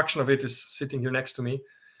reconstruction of it is sitting here next to me,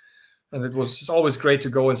 and it's always great to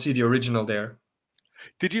go and see the original there.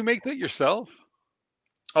 Did you make that yourself?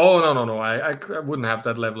 Oh, no. I wouldn't have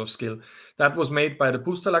that level of skill. That was made by the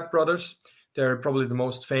Pustelak brothers. They're probably the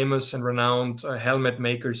most famous and renowned helmet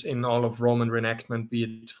makers in all of Roman reenactment, be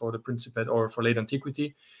it for the Principate or for late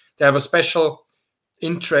antiquity. They have a special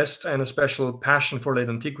interest and a special passion for late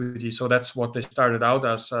antiquity, so that's what they started out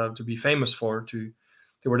as, to be famous for. They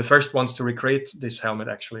were the first ones to recreate this helmet,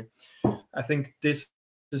 actually. I think this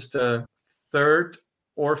is the third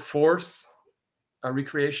or fourth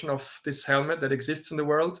recreation of this helmet that exists in the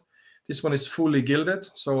world. This one is fully gilded,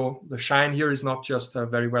 so the shine here is not just a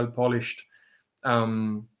very well polished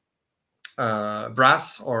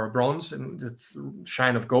brass or bronze, and it's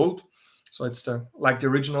shine of gold. So it's like the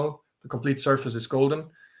original. The complete surface is golden,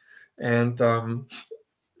 and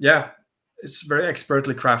yeah, it's very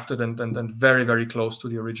expertly crafted and very, very close to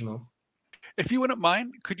the original. If you wouldn't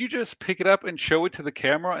mind, could you just pick it up and show it to the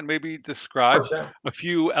camera and maybe describe a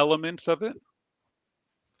few elements of it?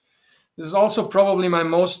 This is also probably my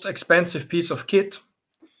most expensive piece of kit.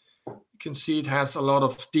 You can see it has a lot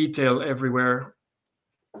of detail everywhere.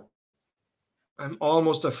 I'm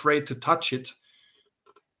almost afraid to touch it,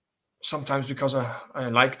 sometimes because I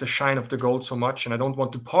like the shine of the gold so much, and I don't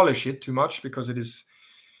want to polish it too much because it is,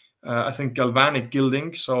 I think, galvanic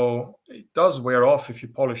gilding, so it does wear off if you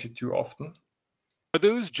polish it too often. Are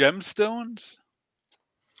those gemstones?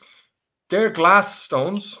 They're glass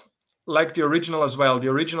stones, like the original as well. The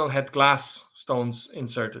original had glass stones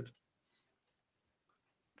inserted.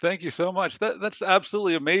 Thank you so much. That's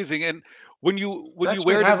absolutely amazing. And when you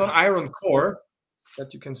wear it, has an iron core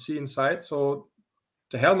that you can see inside. So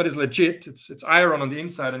the helmet is legit. It's iron on the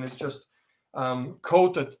inside, and it's just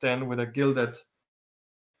coated then with a gilded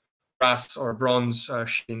brass or bronze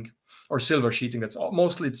sheeting or silver sheeting. That's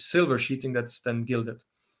mostly silver sheeting that's then gilded,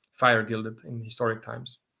 fire gilded in historic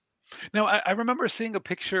times. Now, I remember seeing a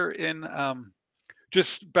picture in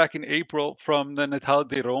just back in April from the Natale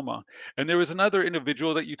di Roma, and there was another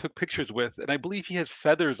individual that you took pictures with, and I believe he has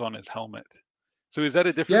feathers on his helmet. So is that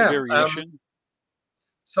a different variation?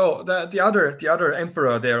 So the other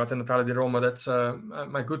emperor there at the Natale di Roma, that's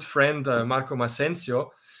my good friend Marco Maxencio.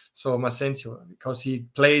 So Maxencio, because he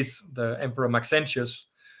plays the Emperor Maxentius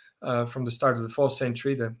from the start of the 4th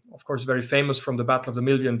century, of course very famous from the Battle of the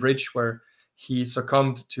Milvian Bridge, where he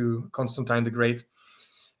succumbed to Constantine the Great.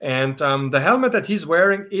 And the helmet that he's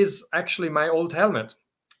wearing is actually my old helmet.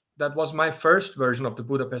 That was my first version of the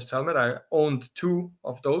Budapest helmet. I owned 2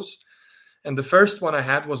 of those. And the first one I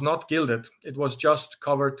had was not gilded. It was just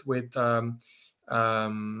covered with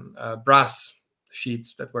brass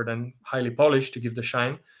sheets that were then highly polished to give the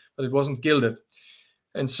shine, but it wasn't gilded.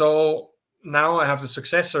 And so now I have the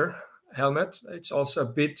successor helmet. It's also a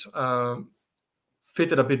bit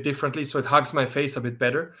fitted a bit differently, so it hugs my face a bit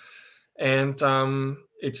better. And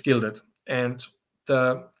it's gilded. And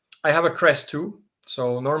I have a crest too.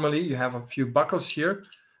 So normally you have a few buckles here,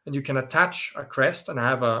 and you can attach a crest, and I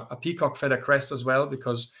have a peacock feather crest as well,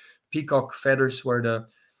 because peacock feathers were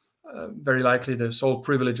very likely the sole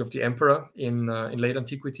privilege of the emperor in late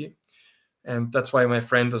antiquity, and that's why my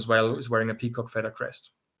friend as well is wearing a peacock feather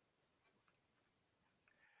crest.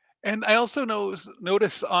 And I also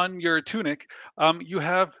notice on your tunic, you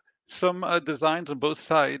have some designs on both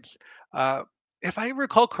sides. If I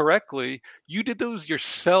recall correctly, you did those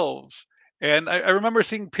yourselves, and I remember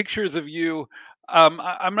seeing pictures of you.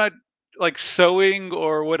 I'm not like sewing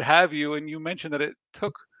or what have you, and you mentioned that it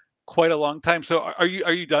took quite a long time. So are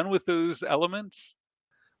you done with those elements?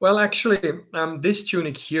 Well, actually, this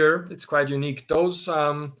tunic here, it's quite unique. Those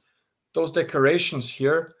those decorations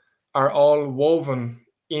here are all woven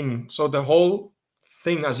in. So the whole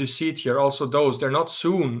thing, as you see it here, also they're not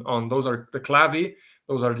sewn on. Those are the clavi,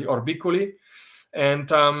 those are the orbiculi. And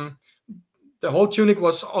the whole tunic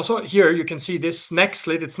was also here. You can see this neck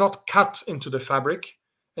slit. It's not cut into the fabric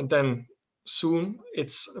and then sewn.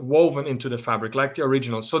 It's woven into the fabric like the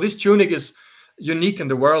original. So this tunic is unique in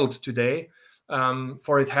the world today,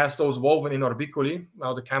 for it has those woven in orbiculi.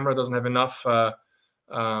 Now the camera doesn't have enough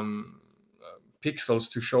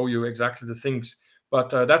pixels to show you exactly the things, but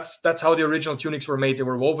that's how the original tunics were made. They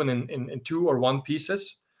were woven in 2 or 1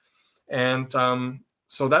 pieces, and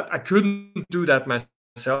so that I couldn't do that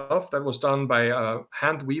myself. That was done by a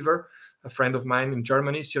hand weaver, a friend of mine in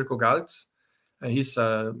Germany, Sirko Galtz. He's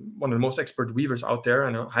one of the most expert weavers out there,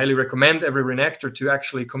 and I highly recommend every reenactor to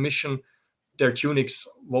actually commission their tunics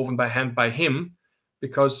woven by hand by him,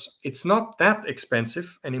 because it's not that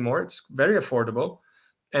expensive anymore. It's very affordable,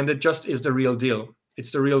 and it just is the real deal.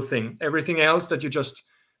 It's the real thing. Everything else that you just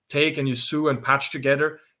take and you sew and patch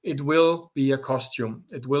together, it will be a costume.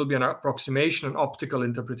 It will be an approximation, an optical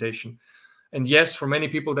interpretation. And yes, for many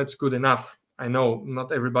people, that's good enough. I know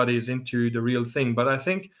not everybody is into the real thing, but I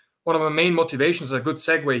think one of my main motivations, a good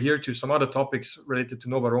segue here to some other topics related to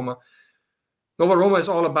Nova Roma. Nova Roma is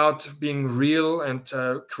all about being real and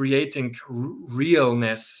creating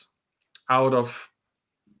realness out of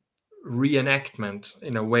reenactment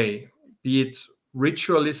in a way, be it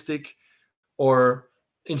ritualistic or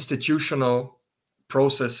institutional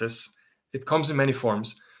processes. It comes in many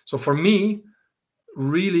forms. So for me,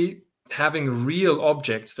 really having real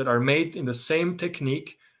objects that are made in the same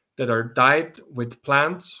technique, that are dyed with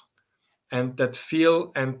plants and that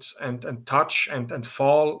feel and touch and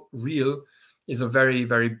fall real, is a very,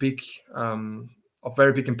 very big, of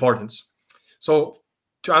very big importance. So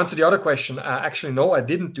to answer the other question, actually, no, I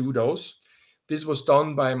didn't do those. This was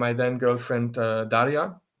done by my then girlfriend,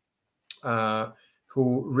 Daria,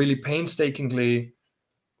 who really painstakingly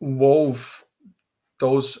wove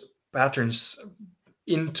those patterns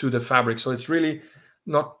into the fabric. So it's really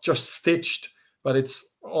not just stitched, but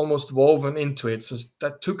it's almost woven into it. So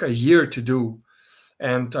that took a year to do.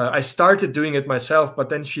 And I started doing it myself, but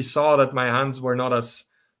then she saw that my hands were not as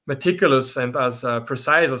meticulous and as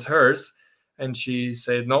precise as hers. And she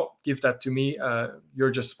said, no, give that to me. You're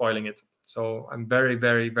just spoiling it. So I'm very,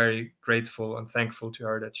 very, very grateful and thankful to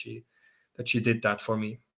her that she did that for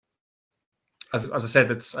me. As I said,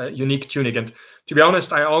 it's a unique tunic. And to be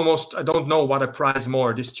honest, I don't know what I prize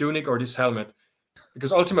more, this tunic or this helmet.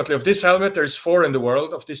 Because ultimately, of this helmet, there's 4 in the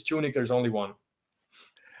world. Of this tunic, there's only 1.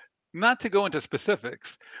 Not to go into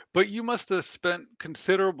specifics, but you must have spent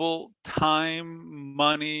considerable time,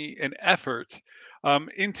 money, and effort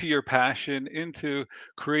into your passion, into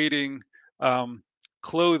creating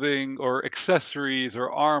clothing or accessories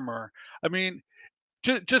or armor. I mean,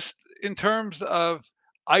 just in terms of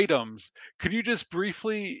items, could you just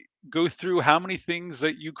briefly go through how many things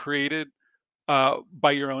that you created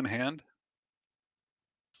by your own hand?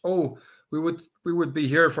 Oh, we would be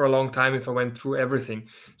here for a long time if I went through everything.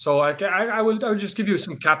 So I will just give you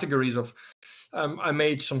some categories of. I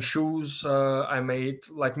made some shoes. I made,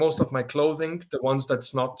 like most of my clothing, the ones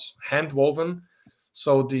that's not hand woven.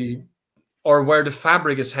 So or where the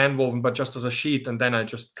fabric is hand woven, but just as a sheet, and then I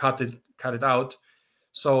just cut it out.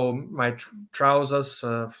 So my trousers,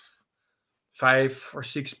 5 or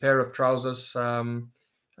 6 pair of trousers, a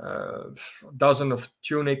dozen of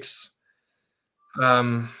tunics.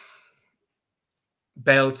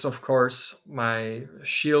 Belts, of course, my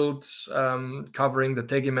shields covering the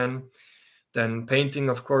tegimen, then painting,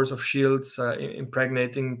 of course, of shields,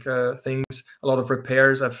 impregnating things, a lot of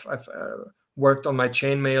repairs. I've worked on my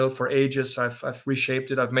chainmail for ages. I've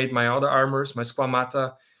reshaped it. I've made my other armors, my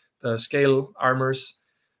squamata, the scale armors.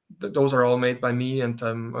 Those are all made by me, and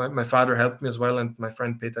my father helped me as well, and my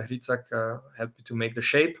friend Peter Hritzak helped me to make the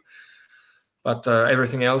shape. But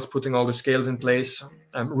everything else, putting all the scales in place,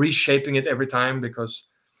 reshaping it every time, because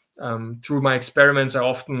through my experiments, I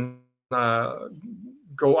often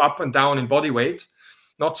go up and down in body weight,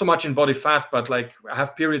 not so much in body fat, but like I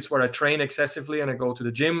have periods where I train excessively and I go to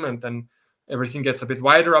the gym, and then everything gets a bit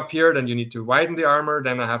wider up here. Then you need to widen the armor.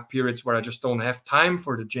 Then I have periods where I just don't have time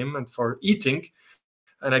for the gym and for eating,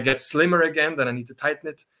 and I get slimmer again. Then I need to tighten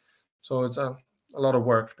it. So it's a lot of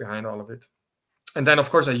work behind all of it. And then, of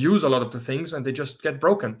course, I use a lot of the things and they just get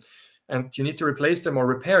broken. And you need to replace them or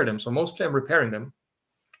repair them. So mostly I'm repairing them.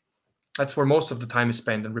 That's where most of the time is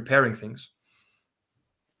spent, in repairing things.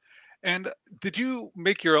 And did you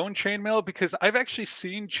make your own chainmail? Because I've actually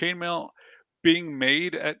seen chainmail being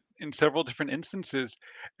made in several different instances.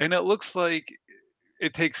 And it looks like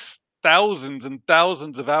it takes thousands and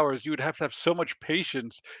thousands of hours. You would have to have so much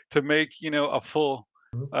patience to make, a full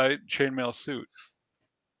chainmail suit.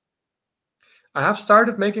 I have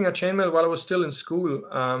started making a chainmail while I was still in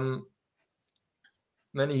school,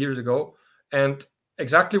 many years ago, and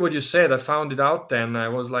exactly what you said. I found it out then. I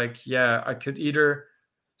was like, yeah, I could either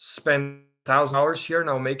spend 1,000 hours here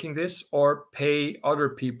now making this, or pay other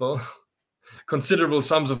people considerable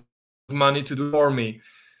sums of money to do it for me.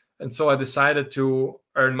 And so I decided to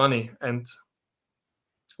earn money, and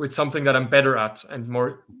with something that I'm better at and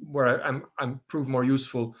more where I'm prove more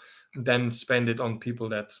useful, than spend it on people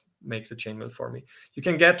that make the chainmail for me. You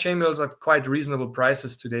can get chainmails at quite reasonable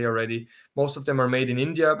prices today already. Most of them are made in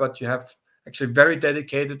India, but you have actually very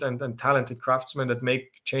dedicated and talented craftsmen that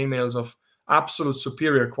make chainmails of absolute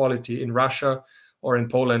superior quality in Russia or in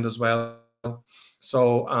Poland as well.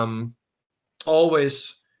 So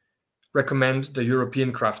always recommend the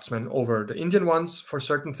European craftsmen over the Indian ones for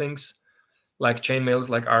certain things, like chainmails,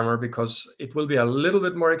 like armor, because it will be a little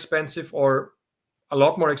bit more expensive or a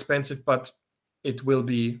lot more expensive, but it will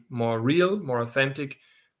be more real, more authentic,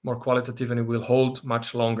 more qualitative, and it will hold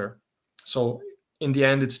much longer. So in the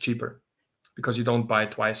end, it's cheaper because you don't buy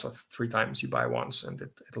twice or 3 times. You buy once and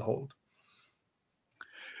it'll hold.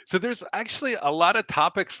 So there's actually a lot of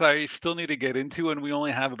topics I still need to get into, and we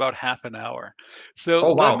only have about half an hour. So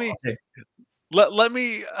Oh, wow. Okay. let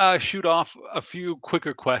me shoot off a few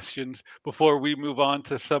quicker questions before we move on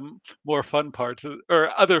to some more fun parts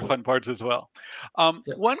or other fun parts as well. Yeah.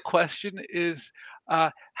 One question is,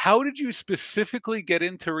 how did you specifically get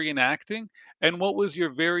into reenacting, and what was your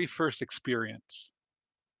very first experience?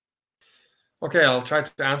 Okay, I'll try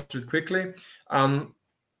to answer it quickly.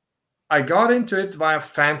 I got into it via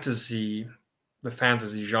fantasy, the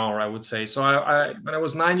fantasy genre, I would say. So when I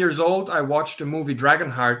was 9 years old, I watched the movie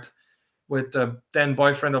Dragonheart with the then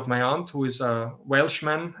boyfriend of my aunt, who is a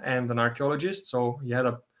Welshman and an archaeologist. So he had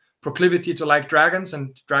a proclivity to like dragons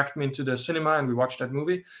and dragged me into the cinema, and we watched that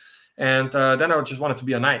movie. And then I just wanted to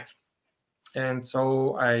be a knight. And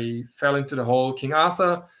so I fell into the whole King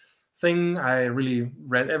Arthur thing. I really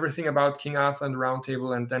read everything about King Arthur and the Round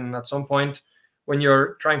Table. And then at some point, when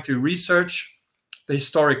you're trying to research the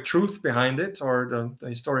historic truth behind it, or the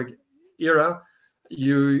historic era,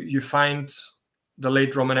 you find the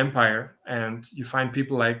late Roman Empire, and you find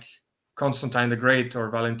people like Constantine the Great or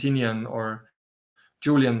Valentinian or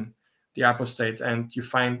Julian the Apostate, and you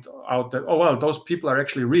find out that, oh, well, those people are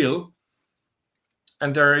actually real,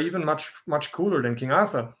 and they're even much cooler than King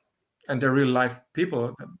Arthur, and they're real life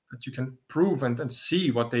people that you can prove and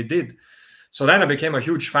see what they did. So then I became a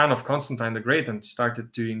huge fan of Constantine the Great and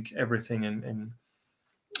started doing everything in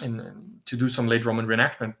to do some late Roman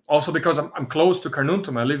reenactment. Also because I'm close to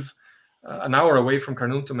Carnuntum. I live an hour away from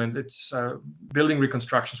Carnuntum, and it's building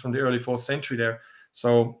reconstructions from the early 4th century there.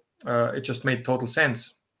 So it just made total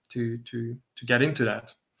sense to get into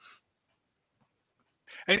that.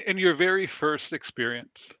 And your very first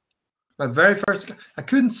experience? My very first, I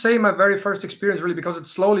couldn't say my very first experience really, because it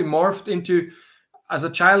slowly morphed into, as a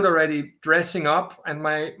child already, dressing up, and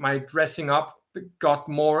my dressing up got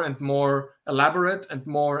more and more elaborate and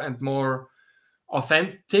more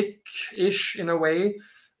authentic-ish in a way.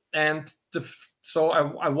 And so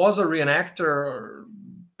I was a reenactor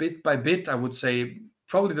bit by bit, I would say.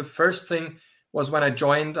 Probably the first thing was when I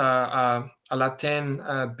joined a Latin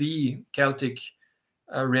B Celtic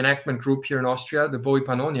reenactment group here in Austria, the Boi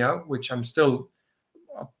Pannonia, which I'm still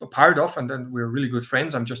a part of, and then we're really good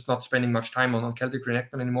friends. I'm just not spending much time on Celtic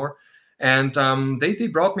reenactment anymore. And they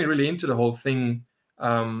brought me really into the whole thing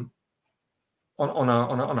on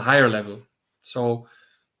a higher level. So,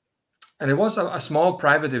 and it was a small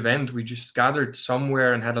private event. We just gathered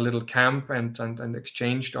somewhere and had a little camp and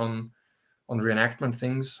exchanged on reenactment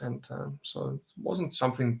things. And so it wasn't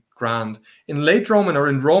something grand. In late Roman, or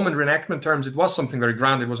in Roman reenactment terms, it was something very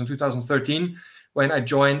grand. It was in 2013 when I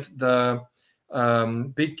joined the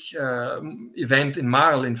big event in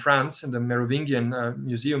Marle in France, in the Merovingian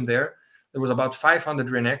museum there. There was about 500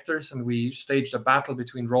 reenactors, and we staged a battle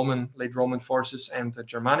between late Roman forces and the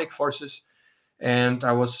Germanic forces. And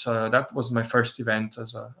I was that was my first event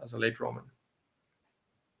as a late Roman.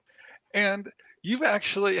 And you've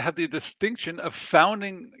actually had the distinction of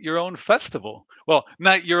founding your own festival. Well,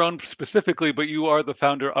 not your own specifically, but you are the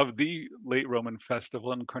founder of the late Roman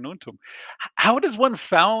festival in Carnuntum. How does one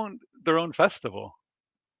found their own festival?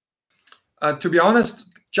 To be honest,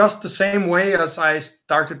 just the same way as I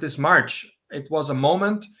started this march. It was a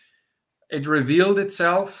moment. It revealed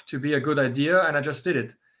itself to be a good idea, and I just did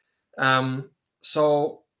it.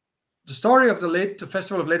 So the story of the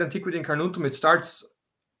Festival of Late Antiquity in Carnuntum, it starts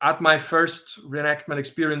at my first reenactment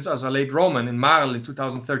experience as a late Roman in Marl in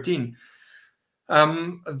 2013.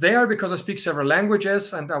 There, because I speak several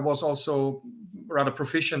languages and I was also rather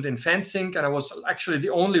proficient in fencing, and I was actually the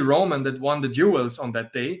only Roman that won the duels on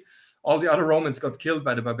that day. All the other Romans got killed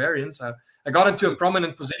by the barbarians. I got into a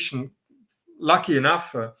prominent position, lucky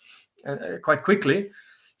enough, quite quickly.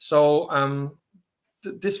 So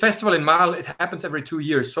this festival in Marl, it happens every 2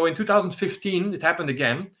 years. So in 2015, it happened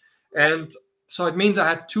again. And so it means I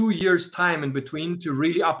had 2 years time in between to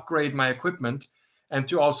really upgrade my equipment and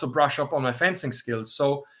to also brush up on my fencing skills.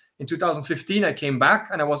 So in 2015, I came back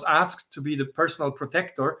and I was asked to be the personal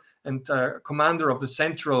protector and commander of the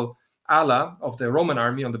central ala of the Roman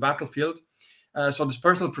army on the battlefield. So this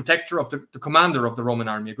personal protector of the commander of the Roman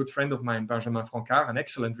army, a good friend of mine, Benjamin Francard, an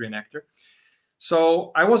excellent reenactor.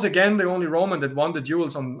 So I was again the only Roman that won the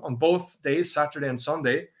duels on both days, Saturday and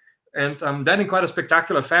Sunday. And then in quite a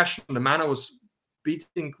spectacular fashion, the man I was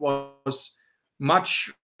beating was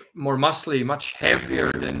much more muscly, much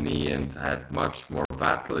heavier than me, and had much more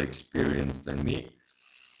battle experience than me.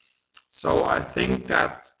 So I think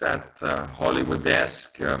that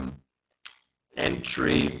Hollywood-esque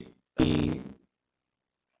entry,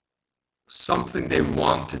 something they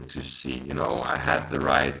wanted to see. You know, I had the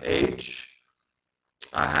right age,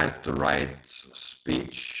 I had the right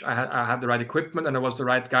speech, I had the right equipment, and I was the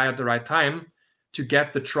right guy at the right time to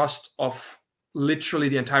get the trust of literally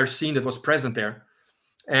the entire scene that was present there.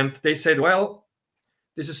 And they said, well,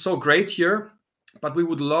 this is so great here, but we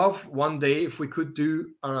would love one day if we could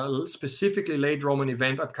do a specifically late Roman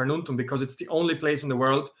event at Carnuntum, because it's the only place in the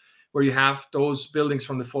world where you have those buildings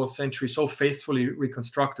from the 4th century so faithfully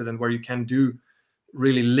reconstructed, and where you can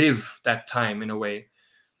really live that time in a way.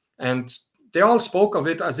 And they all spoke of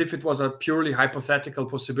it as if it was a purely hypothetical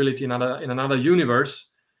possibility in another universe,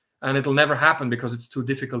 and it'll never happen because it's too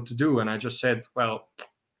difficult to do. And I just said, well,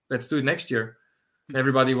 let's do it next year. And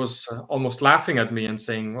everybody was almost laughing at me and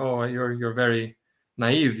saying, oh, you're very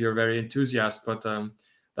naive, you're very enthusiastic, but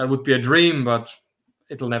that would be a dream, but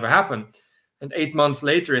it'll never happen. And 8 months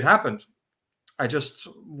later, it happened. I just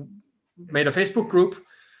made a Facebook group,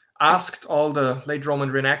 asked all the late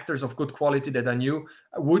Roman reenactors of good quality that I knew,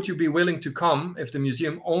 would you be willing to come if the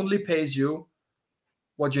museum only pays you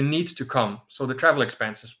what you need to come, so the travel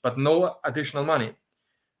expenses, but no additional money?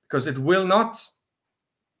 Because it will not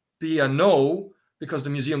be a no because the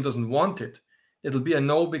museum doesn't want it. It'll be a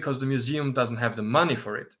no because the museum doesn't have the money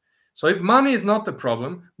for it. So if money is not the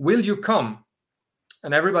problem, will you come?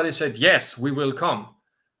 And everybody said, yes, we will come.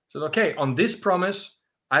 So, okay, on this promise,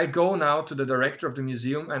 I go now to the director of the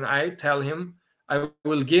museum and I tell him I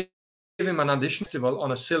will give him an audition festival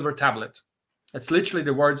on a silver tablet. That's literally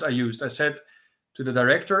the words I used. I said to the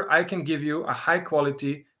director, I can give you a high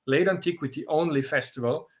quality, late antiquity only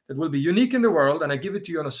festival that will be unique in the world, and I give it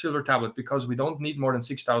to you on a silver tablet because we don't need more than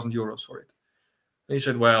 6,000 euros for it. And he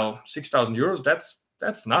said, well, 6,000 euros,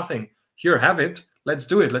 that's nothing. Here, have it. Let's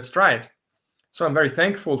do it. Let's try it. So I'm very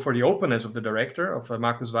thankful for the openness of the director, of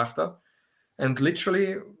Markus Wachter. And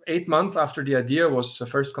literally 8 months after the idea was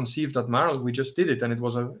first conceived at Marl, we just did it, and it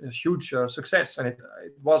was a huge success. And it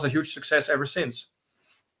was a huge success ever since.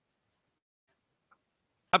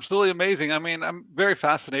 Absolutely amazing. I mean, I'm very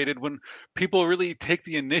fascinated when people really take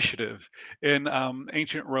the initiative in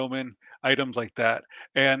ancient Roman items like that.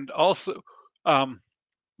 And also,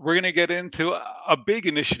 we're going to get into a big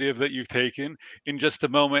initiative that you've taken in just a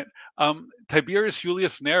moment. Tiberius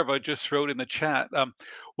Julius Nerva just wrote in the chat,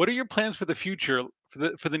 what are your plans for the future,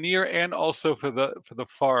 for the near and also for the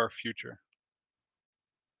far future?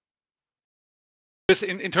 Just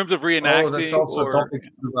in terms of reenacting. Oh, that's also a topic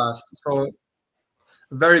you've asked. So,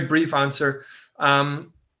 very brief answer.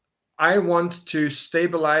 I want to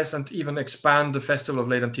stabilize and even expand the Festival of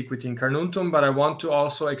Late Antiquity in Carnuntum, but I want to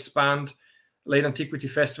also expand late antiquity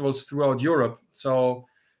festivals throughout Europe. So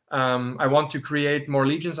I want to create more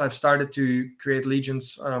legions. I've started to create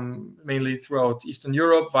legions mainly throughout Eastern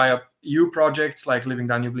Europe via EU projects like Living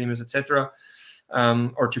Danube Limes, etc.,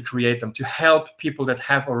 or to create them to help people that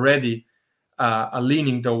have already a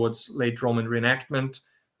leaning towards late Roman reenactment,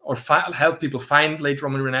 or help people find late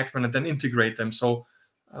Roman reenactment and then integrate them. So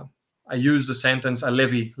I use the sentence, I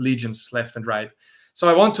levy legions left and right. So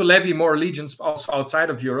I want to levy more legions also outside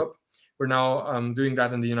of Europe. We're now doing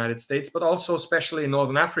that in the United States, but also especially in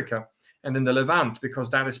Northern Africa and in the Levant, because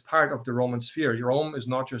that is part of the Roman sphere. Rome is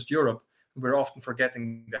not just Europe. We're often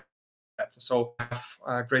forgetting that. So I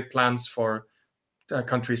have great plans for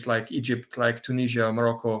countries like Egypt, like Tunisia,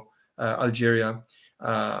 Morocco, Algeria,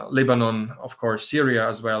 Lebanon, of course, Syria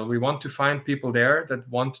as well. We want to find people there that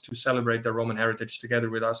want to celebrate their Roman heritage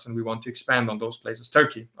together with us, and we want to expand on those places.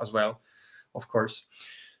 Turkey as well, of course.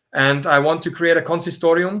 And I want to create a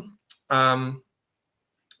consistorium.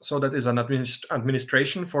 So that is an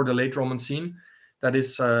administration for the late Roman scene. That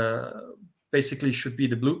is basically should be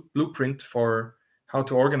the blueprint for how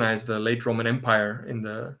to organize the late Roman Empire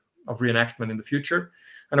of reenactment in the future.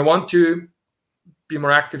 And I want to be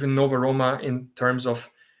more active in Nova Roma in terms of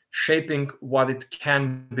shaping what it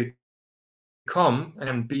can become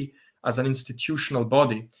and be as an institutional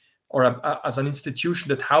body, or as an institution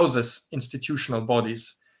that houses institutional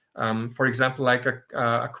bodies. For example, like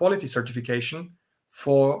a quality certification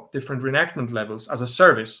for different reenactment levels as a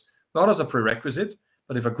service, not as a prerequisite.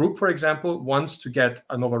 But if a group, for example, wants to get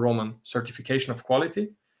a Nova Roman certification of quality,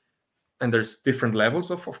 and there's different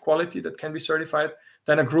levels of quality that can be certified,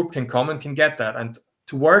 then a group can come and can get that. And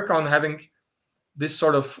to work on having this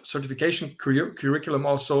sort of certification curriculum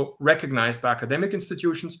also recognized by academic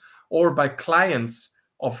institutions or by clients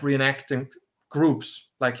of reenacting groups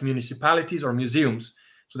like municipalities or museums,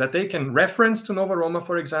 so that they can reference to Nova Roma,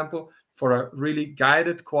 for example, for a really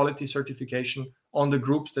guided quality certification on the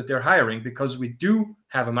groups that they're hiring, because we do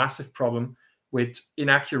have a massive problem with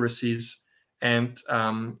inaccuracies and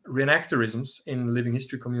reenactorisms in living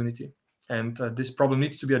history community. And this problem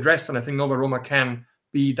needs to be addressed. And I think Nova Roma can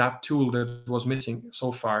be that tool that was missing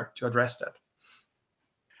so far to address that.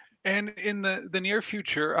 And in the near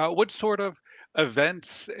future, what sort of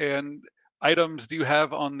events and items do you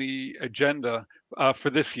have on the agenda for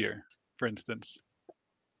this year, for instance?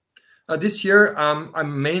 This year,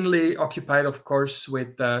 I'm mainly occupied, of course,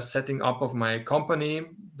 with setting up of my company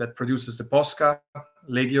that produces the Posca,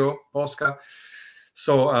 Legio Posca.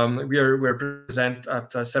 So we're present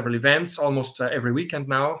at several events almost every weekend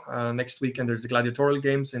now. Next weekend, there's the gladiatorial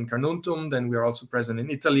games in Carnuntum. Then we are also present in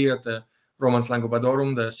Italy at the Romans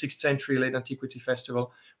Langobardorum, the 6th century late antiquity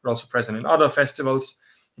festival. We're also present in other festivals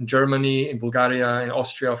in Germany, in Bulgaria, in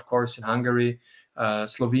Austria, of course, in Hungary,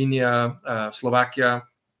 Slovenia, Slovakia,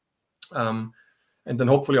 and then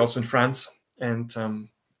hopefully also in France. And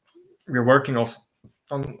we're working also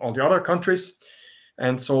on all the other countries.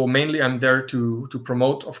 And so mainly I'm there to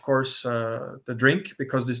promote, of course, the drink,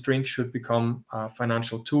 because this drink should become a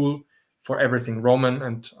financial tool for everything Roman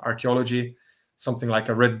and archaeology, something like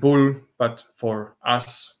a Red Bull, but for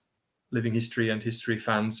us living history and history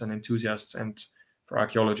fans and enthusiasts and for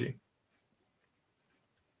archaeology.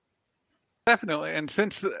 Definitely. And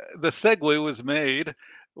since the segue was made,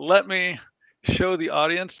 let me show the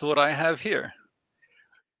audience what I have here.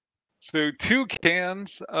 So 2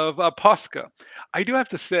 cans of Posca. I do have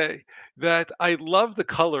to say that I love the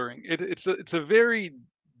coloring. It's a very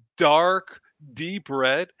dark, deep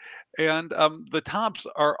red, and the tops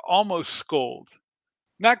are almost gold.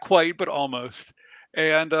 Not quite, but almost.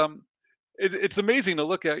 And it's amazing to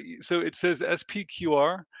look at. So it says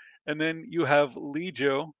SPQR, and then you have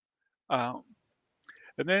Legio, and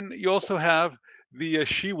then you also have the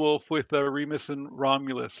she-wolf with Remus and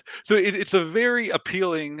Romulus. So it's a very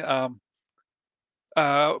appealing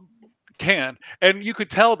can, and you could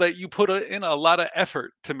tell that you put in a lot of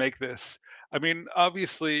effort to make this. I mean,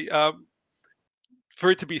 obviously,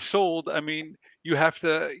 for it to be sold, I mean, you have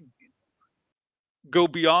to go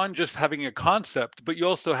beyond just having a concept, but you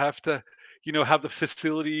also have to, have the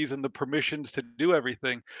facilities and the permissions to do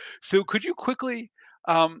everything. So could you quickly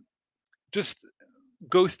just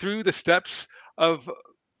go through the steps of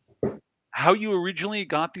how you originally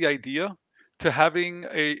got the idea to having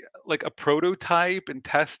a prototype and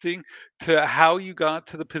testing, to how you got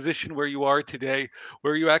to the position where you are today,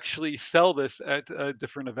 where you actually sell this at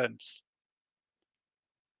different events?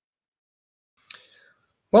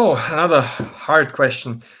 Oh, another hard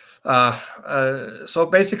question. So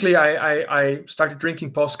basically, I started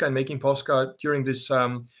drinking Posca and making Posca during this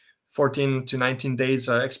 14 to 19 days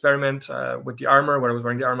experiment with the armor, where I was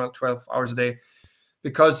wearing the armor 12 hours a day,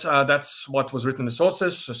 because that's what was written in the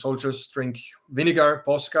sources. The soldiers drink vinegar,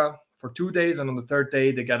 Posca, for 2 days, and on the 3rd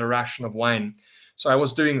day, they get a ration of wine. So I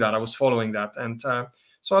was doing that. I was following that. And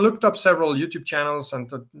so I looked up several YouTube channels and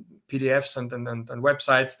PDFs and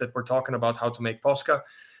websites that were talking about how to make Posca.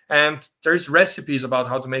 And there's recipes about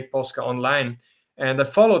how to make Posca online. And I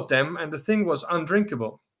followed them, and the thing was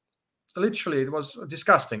undrinkable. Literally, it was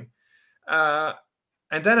disgusting. And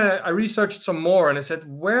then I researched some more, and I said,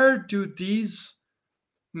 where do these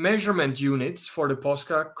measurement units for the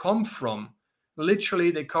Posca come from?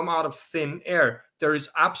 Literally, they come out of thin air. There is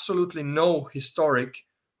absolutely no historic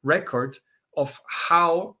record of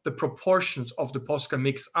how the proportions of the Posca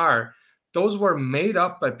mix are. Those were made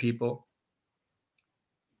up by people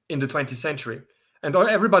in the 20th century. And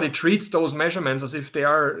everybody treats those measurements as if they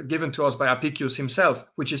are given to us by Apicius himself,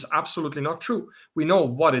 which is absolutely not true. We know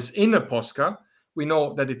what is in a Posca. We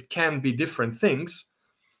know that it can be different things.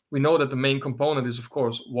 we know that the main component is, of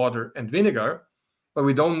course, water and vinegar, but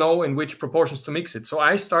we don't know in which proportions to mix it. So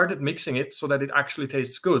I started mixing it so that it actually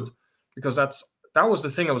tastes good, because that was the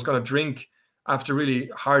thing I was going to drink after really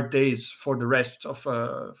hard days for the rest of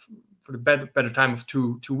for the better time of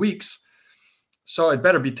two weeks. So it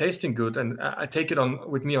better be tasting good, and I take it on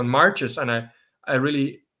with me on marches, and I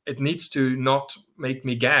really, it needs to not make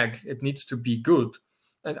me gag. It needs to be good.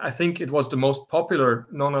 And I think it was the most popular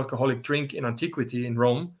non-alcoholic drink in antiquity in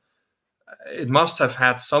Rome. It must have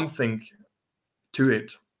had something to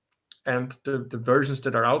it. And the versions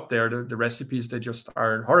that are out there, the recipes, they just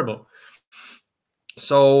are horrible.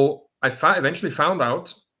 So I eventually found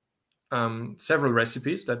out several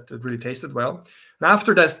recipes that really tasted well. And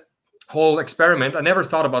after this whole experiment, I never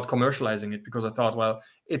thought about commercializing it, because I thought, well,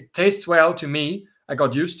 it tastes well to me. I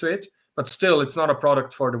got used to it, but still, it's not a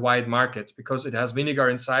product for the wide market, because it has vinegar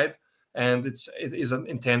inside and it is an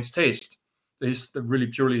intense taste. This is the really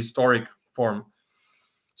purely historic form.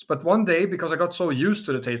 But one day, because I got so used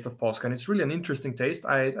to the taste of Posca, and it's really an interesting taste,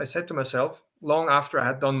 I said to myself, long after I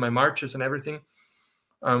had done my marches and everything,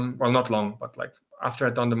 well, not long, but like after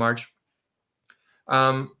I'd done the march,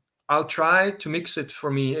 I'll try to mix it for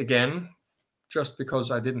me again, just because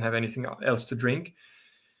I didn't have anything else to drink.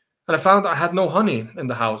 And I found I had no honey in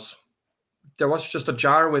the house. There was just a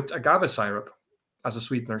jar with agave syrup as a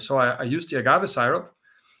sweetener. So I used the agave syrup.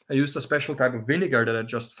 I used a special type of vinegar that I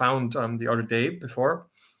just found the other day before,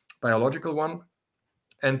 biological one.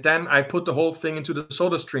 And then I put the whole thing into the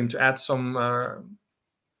soda stream to add some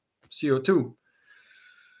CO2.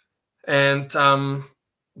 And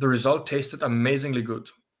the result tasted amazingly good.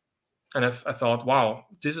 And I thought, wow,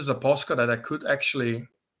 this is a Posca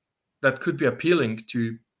that could be appealing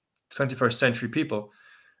to 21st century people.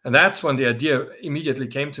 And that's when the idea immediately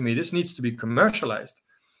came to me. This needs to be commercialized,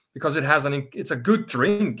 because it's a good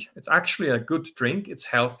drink. It's actually a good drink. It's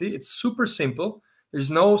healthy. It's super simple. There's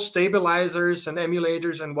no stabilizers and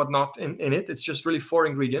emulators and whatnot in it. It's just really 4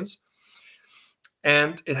 ingredients.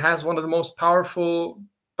 And it has one of the most powerful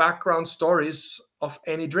background stories of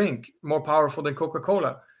any drink, more powerful than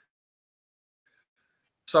Coca-Cola.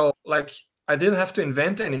 So, like, I didn't have to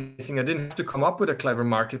invent anything. I didn't have to come up with a clever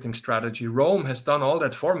marketing strategy. Rome has done all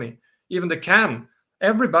that for me. Even the can.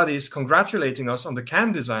 Everybody is congratulating us on the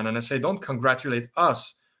can design. And I say, don't congratulate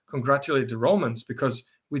us. Congratulate the Romans, because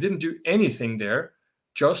we didn't do anything there.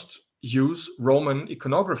 Just use Roman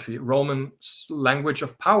iconography, Roman language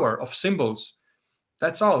of power, of symbols.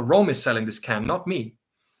 That's all. Rome is selling this can, not me.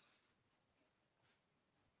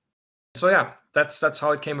 So yeah, that's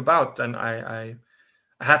how it came about. And I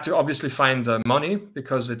had to obviously find money,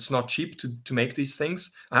 because it's not cheap to make these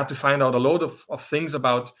things. I had to find out a load of things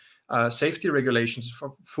about safety regulations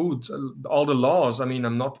for food, all the laws. I mean,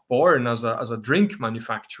 I'm not born as a drink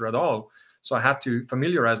manufacturer at all. So I had to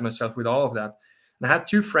familiarize myself with all of that. And I had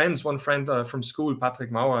 2 friends, one friend from school,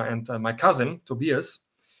 Patrick Mauer, and my cousin, Tobias.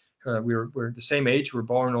 We're the same age. We're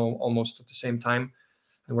born almost at the same time.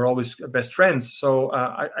 And we're always best friends. So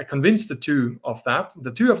I convinced the 2 of that.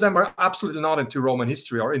 The 2 of them are absolutely not into Roman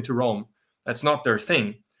history or into Rome. That's not their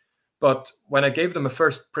thing. But when I gave them a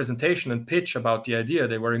first presentation and pitch about the idea,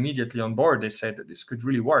 they were immediately on board. They said that this could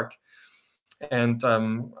really work. And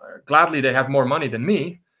gladly, they have more money than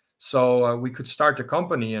me. So we could start the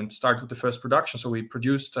company and start with the first production. So we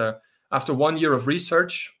produced, after 1 year of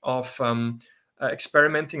research, of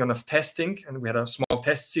experimenting and of testing, and we had a small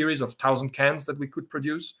test series of 1,000 cans that we could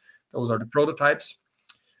produce. Those are the prototypes.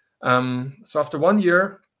 So after 1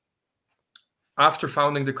 year, after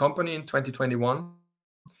founding the company in 2021,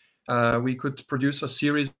 we could produce a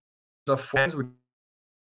series of cans, which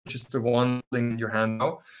is the one in your hand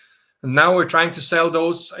now. And now we're trying to sell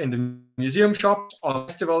those in the museum shops, on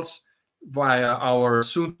festivals, via our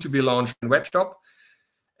soon-to-be-launched web shop.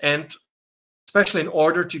 And especially in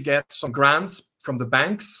order to get some grants from the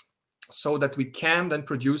banks, so that we can then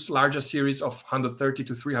produce larger series of 130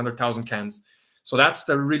 to 300,000 cans. So that's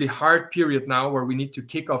the really hard period now, where we need to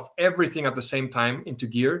kick off everything at the same time into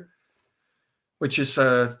gear, which is,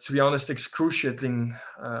 to be honest, excruciating.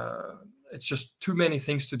 It's just too many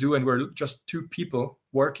things to do, and we're just 2 people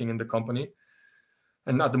working in the company.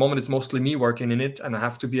 And at the moment, it's mostly me working in it, and I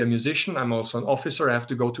have to be a musician. I'm also an officer. I have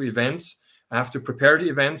to go to events. I have to prepare the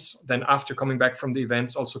events. Then after coming back from the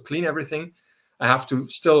events, also clean everything. I have to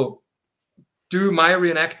still do my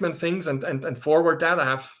reenactment things and forward that. I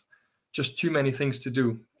have just too many things to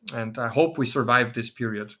do. And I hope we survive this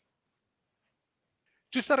period.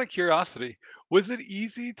 Just out of curiosity, was it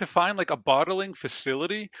easy to find like a bottling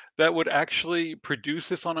facility that would actually produce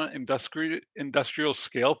this on an industrial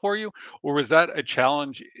scale for you? Or was that a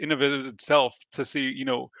challenge in of it itself to see,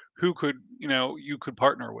 who could, you could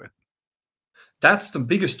partner with. That's the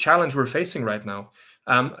biggest challenge we're facing right now.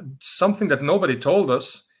 Something that nobody told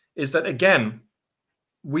us is that, again,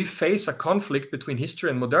 we face a conflict between history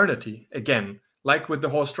and modernity, again, like with the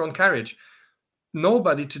horse-drawn carriage.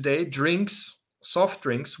 Nobody today drinks soft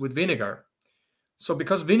drinks with vinegar. So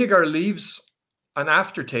because vinegar leaves an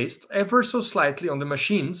aftertaste ever so slightly on the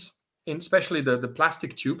machines, especially the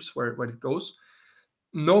plastic tubes where it goes,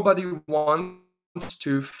 nobody wants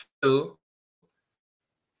to fill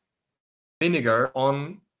vinegar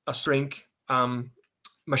on a drink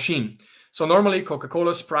machine. So normally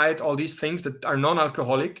Coca-Cola, Sprite, all these things that are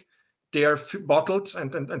non-alcoholic, they are bottled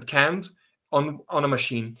and canned on a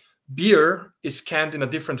machine. Beer is canned in a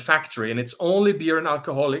different factory, and it's only beer and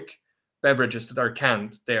alcoholic beverages that are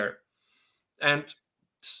canned there. And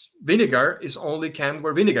vinegar is only canned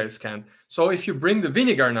where vinegar is canned. So if you bring the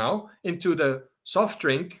vinegar now into the soft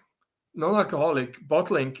drink, non-alcoholic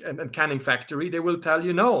bottling and canning factory, they will tell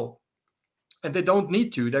you no. And they don't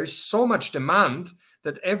need to. There's so much demand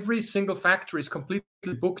that every single factory is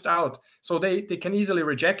completely booked out. So they can easily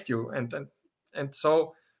reject you. And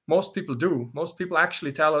so most people do. Most people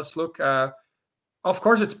actually tell us, look, of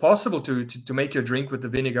course it's possible to make your drink with the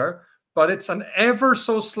vinegar, but it's an ever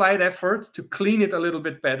so slight effort to clean it a little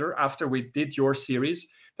bit better after we did your series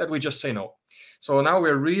that we just say no. So now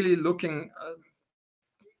we're really looking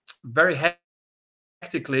very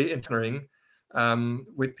hectically entering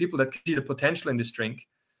with people that see the potential in this drink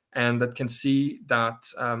and that can see that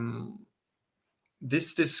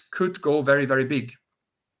this could go very, very big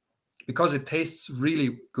because it tastes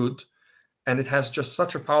really good and it has just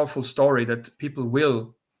such a powerful story that people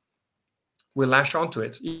will lash onto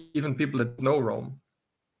it, even people that know Rome.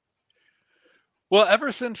 Well,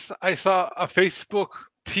 ever since I saw a Facebook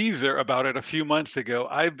teaser about it a few months ago,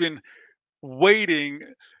 I've been waiting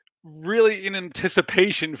really in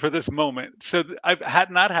anticipation for this moment. So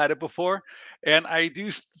I've not had it before, and I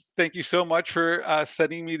do thank you so much for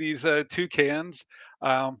sending me these 2 cans,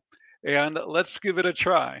 and let's give it a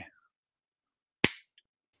try.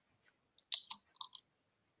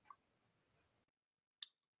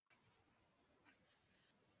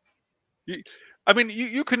 I mean,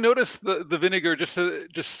 you can notice the vinegar just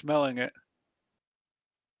smelling it.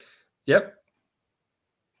 Yep.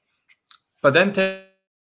 But then take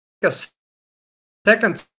a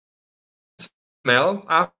second smell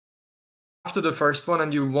after the first one,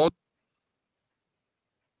 and you won't.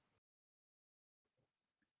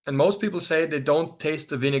 And most people say they don't taste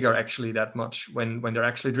the vinegar actually that much when they're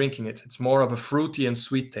actually drinking it. It's more of a fruity and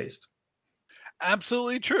sweet taste.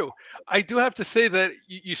 Absolutely true. I do have to say that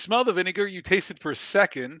you smell the vinegar, you taste it for a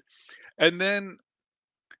second, and then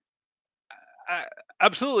uh,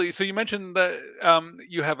 absolutely. So you mentioned that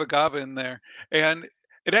you have agave in there, and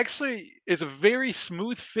it actually is a very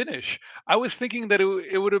smooth finish. I was thinking that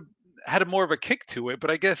it would have had a more of a kick to it, but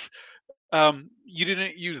I guess you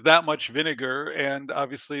didn't use that much vinegar, and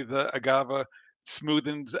obviously the agave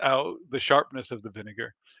smoothens out the sharpness of the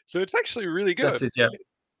vinegar. So it's actually really That's good. it, yeah.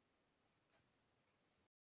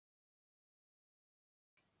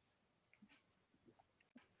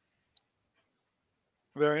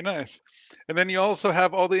 Very nice. And then you also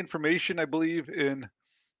have all the information, I believe, in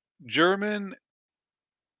German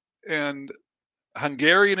and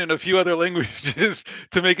Hungarian and a few other languages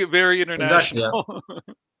to make it very Exactly, yeah. international.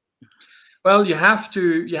 Well, you have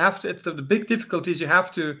to, the big difficulty is you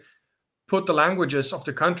have to put the languages of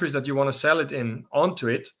the countries that you want to sell it in onto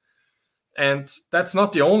it. And that's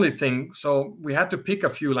not the only thing. So we had to pick a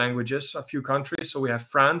few languages, a few countries. So we have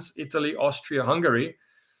France, Italy, Austria, Hungary,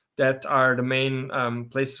 that are the main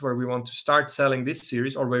places where we want to start selling this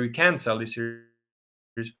series, or where we can sell this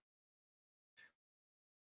series.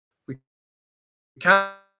 We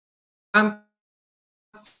can't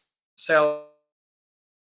sell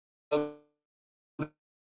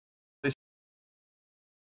this.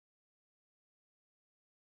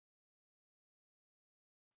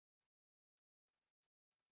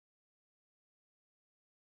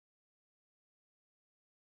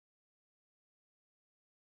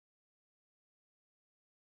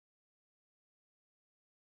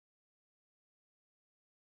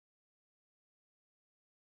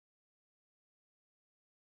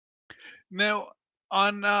 Now,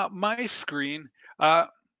 on my screen, uh,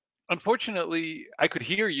 unfortunately, I could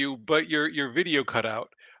hear you, but your video cut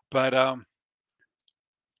out. But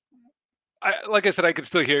like I said, I can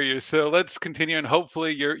still hear you. So let's continue, and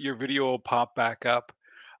hopefully your video will pop back up.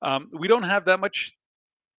 We don't have that much.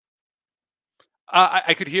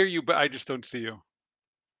 I could hear you, but I just don't see you.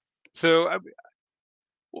 So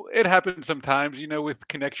it happens sometimes, with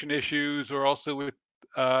connection issues or also with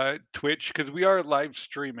Twitch because we are live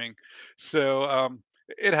streaming, so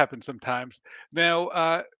it happens sometimes.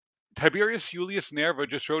 Now, Tiberius Julius Nerva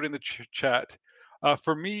just wrote in the chat.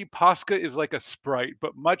 For me, Posca is like a Sprite,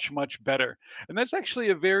 but much, much better. And that's actually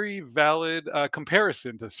a very valid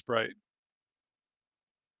comparison to Sprite.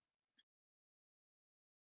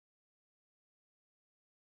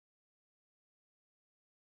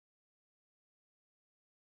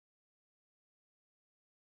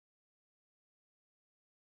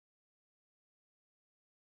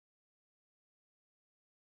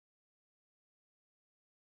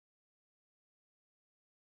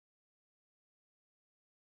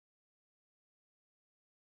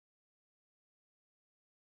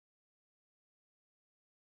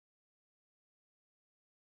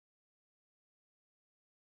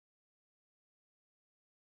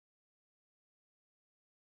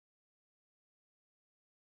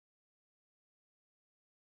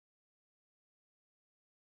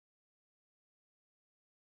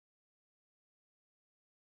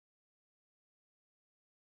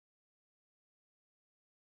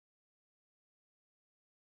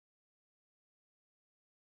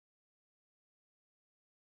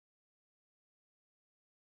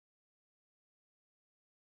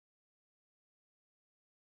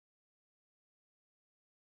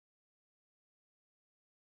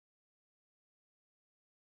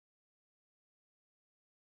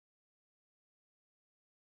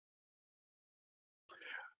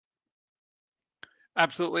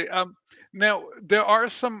 Absolutely. Now there are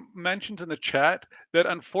some mentions in the chat that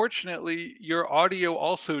unfortunately your audio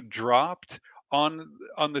also dropped on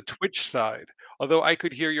the Twitch side, although I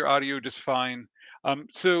could hear your audio just fine.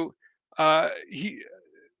 So he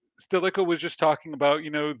Stilicho was just talking about,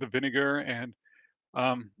 the vinegar and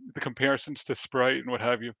the comparisons to Sprite and what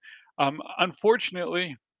have you.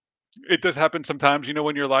 Unfortunately, it does happen sometimes,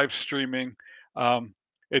 when you're live streaming. Um,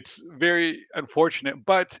 it's very unfortunate,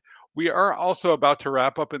 but we are also about to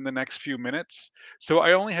wrap up in the next few minutes. So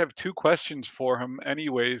I only have two questions for him,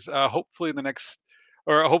 anyways. Hopefully the next,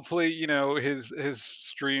 or hopefully, his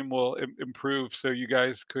stream will improve so you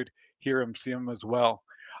guys could hear him, see him as well.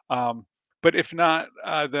 Um, but if not,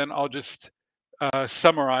 then I'll just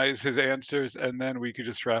summarize his answers and then we could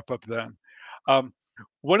just wrap up then. Um,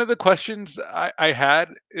 one of the questions I had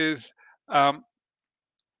is, um,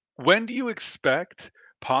 when do you expect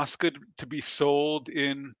Posca to be sold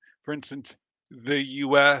in, for instance, the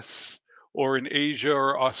US or in Asia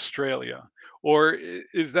or Australia? Or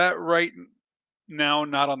is that right now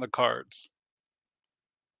not on the cards?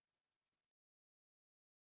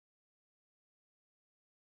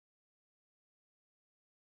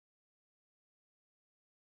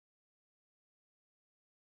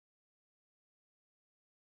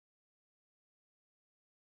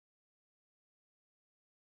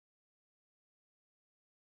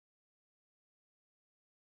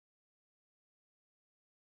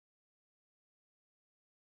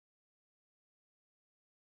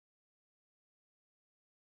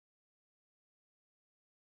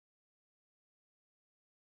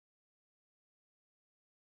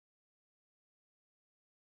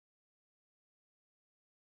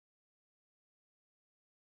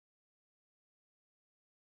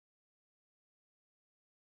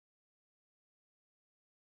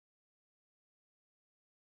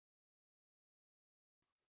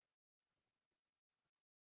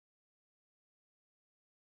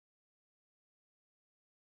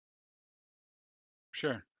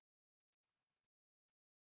 Sure.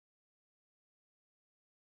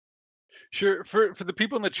 Sure. For the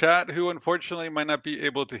people in the chat who unfortunately might not be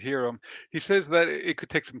able to hear him, he says that it could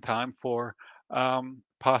take some time for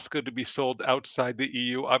Posca to be sold outside the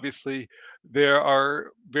EU. Obviously, there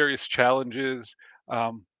are various challenges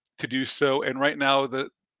to do so, and right now the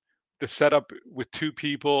setup with two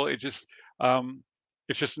people, um,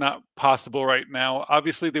 it's just not possible right now.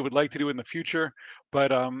 Obviously, they would like to do in the future,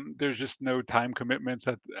 but there's just no time commitments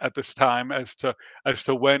at this time as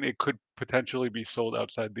to when it could potentially be sold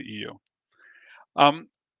outside the EU. Um,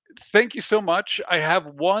 Thank you so much. I have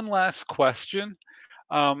one last question,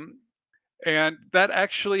 um, and that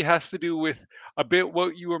actually has to do with a bit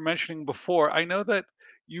what you were mentioning before. I know that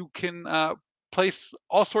you can place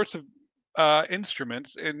all sorts of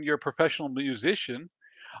instruments, and you're a professional musician.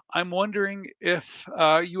 I'm wondering if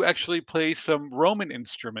you actually play some Roman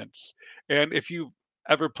instruments, and if you've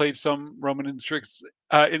ever played some Roman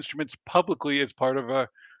instruments publicly as part of a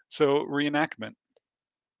reenactment.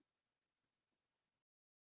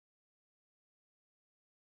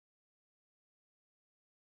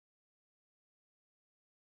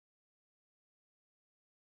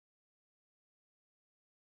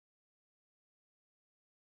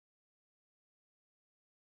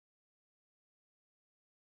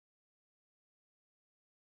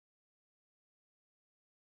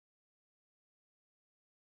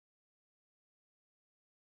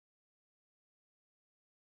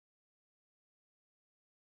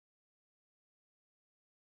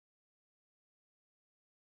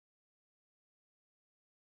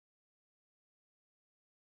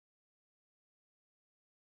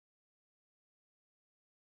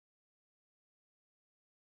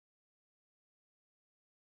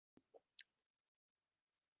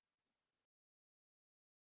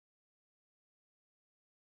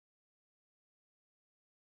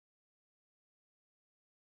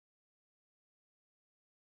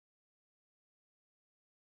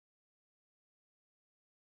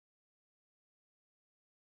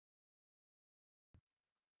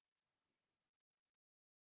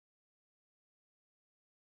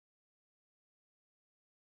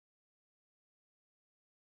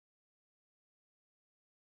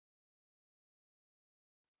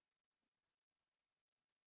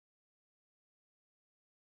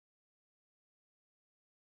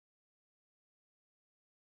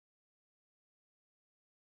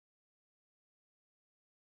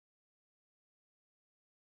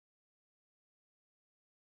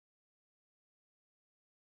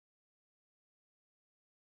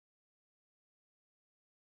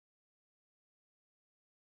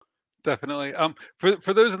 Definitely.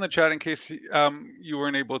 For those in the chat, in case you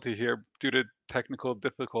weren't able to hear due to technical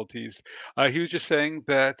difficulties, he was just saying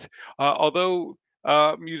that although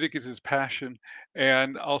music is his passion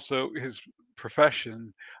and also his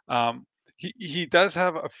profession, he does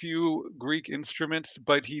have a few Greek instruments,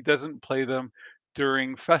 but he doesn't play them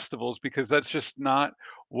during festivals because that's just not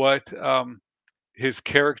what his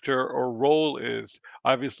character or role is.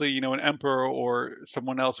 Obviously, an emperor or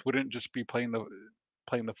someone else wouldn't just be playing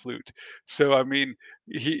the flute. So I mean,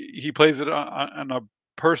 he plays it on a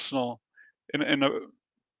personal, in a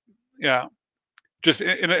yeah, just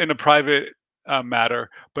in a private matter,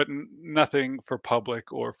 but nothing for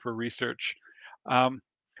public or for research. Um,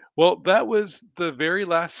 well, that was the very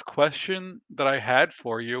last question that I had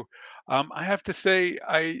for you. I have to say,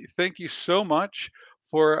 I thank you so much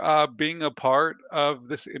for being a part of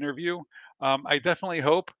this interview. I definitely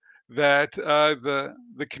hope that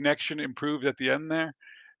the connection improved at the end there,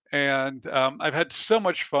 and I've had so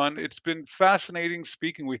much fun. It's been fascinating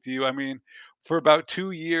speaking with you. I mean, for about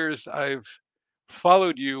 2 years, I've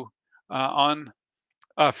followed you on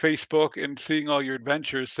Facebook and seeing all your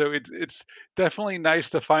adventures. So it's definitely nice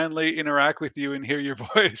to finally interact with you and hear your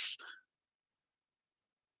voice.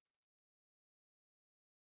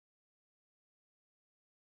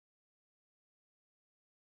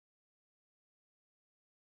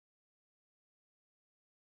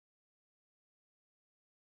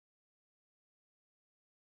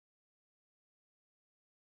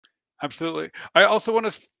 Absolutely. I also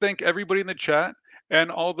want to thank everybody in the chat and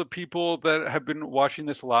all the people that have been watching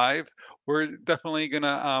this live. We're definitely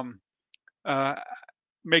gonna uh,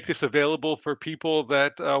 make this available for people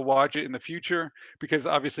that watch it in the future because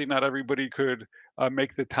obviously not everybody could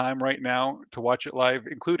make the time right now to watch it live,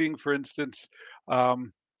 including, for instance,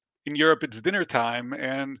 um, in Europe it's dinner time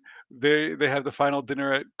and they have the final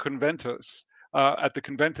dinner at Conventus at the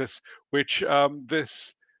Conventus, which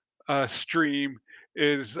this stream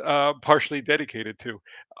is partially dedicated to.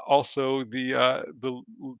 Also,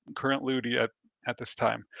 current Ludi at this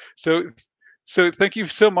time. So so thank you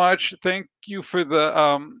so much. Thank you for the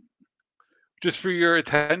just for your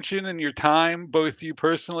attention and your time, both you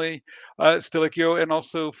personally, Stilicho, and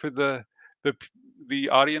also for the p- the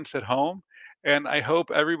audience at home. And I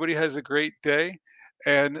hope everybody has a great day.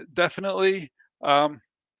 And definitely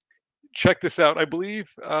check this out. I believe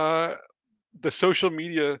the social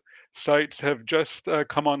media sites have just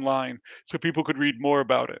come online, so people could read more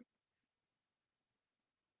about it.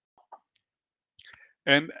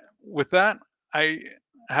 And with that, I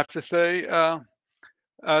have to say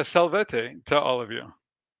salvete to all of you.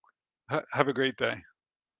 Have a great day.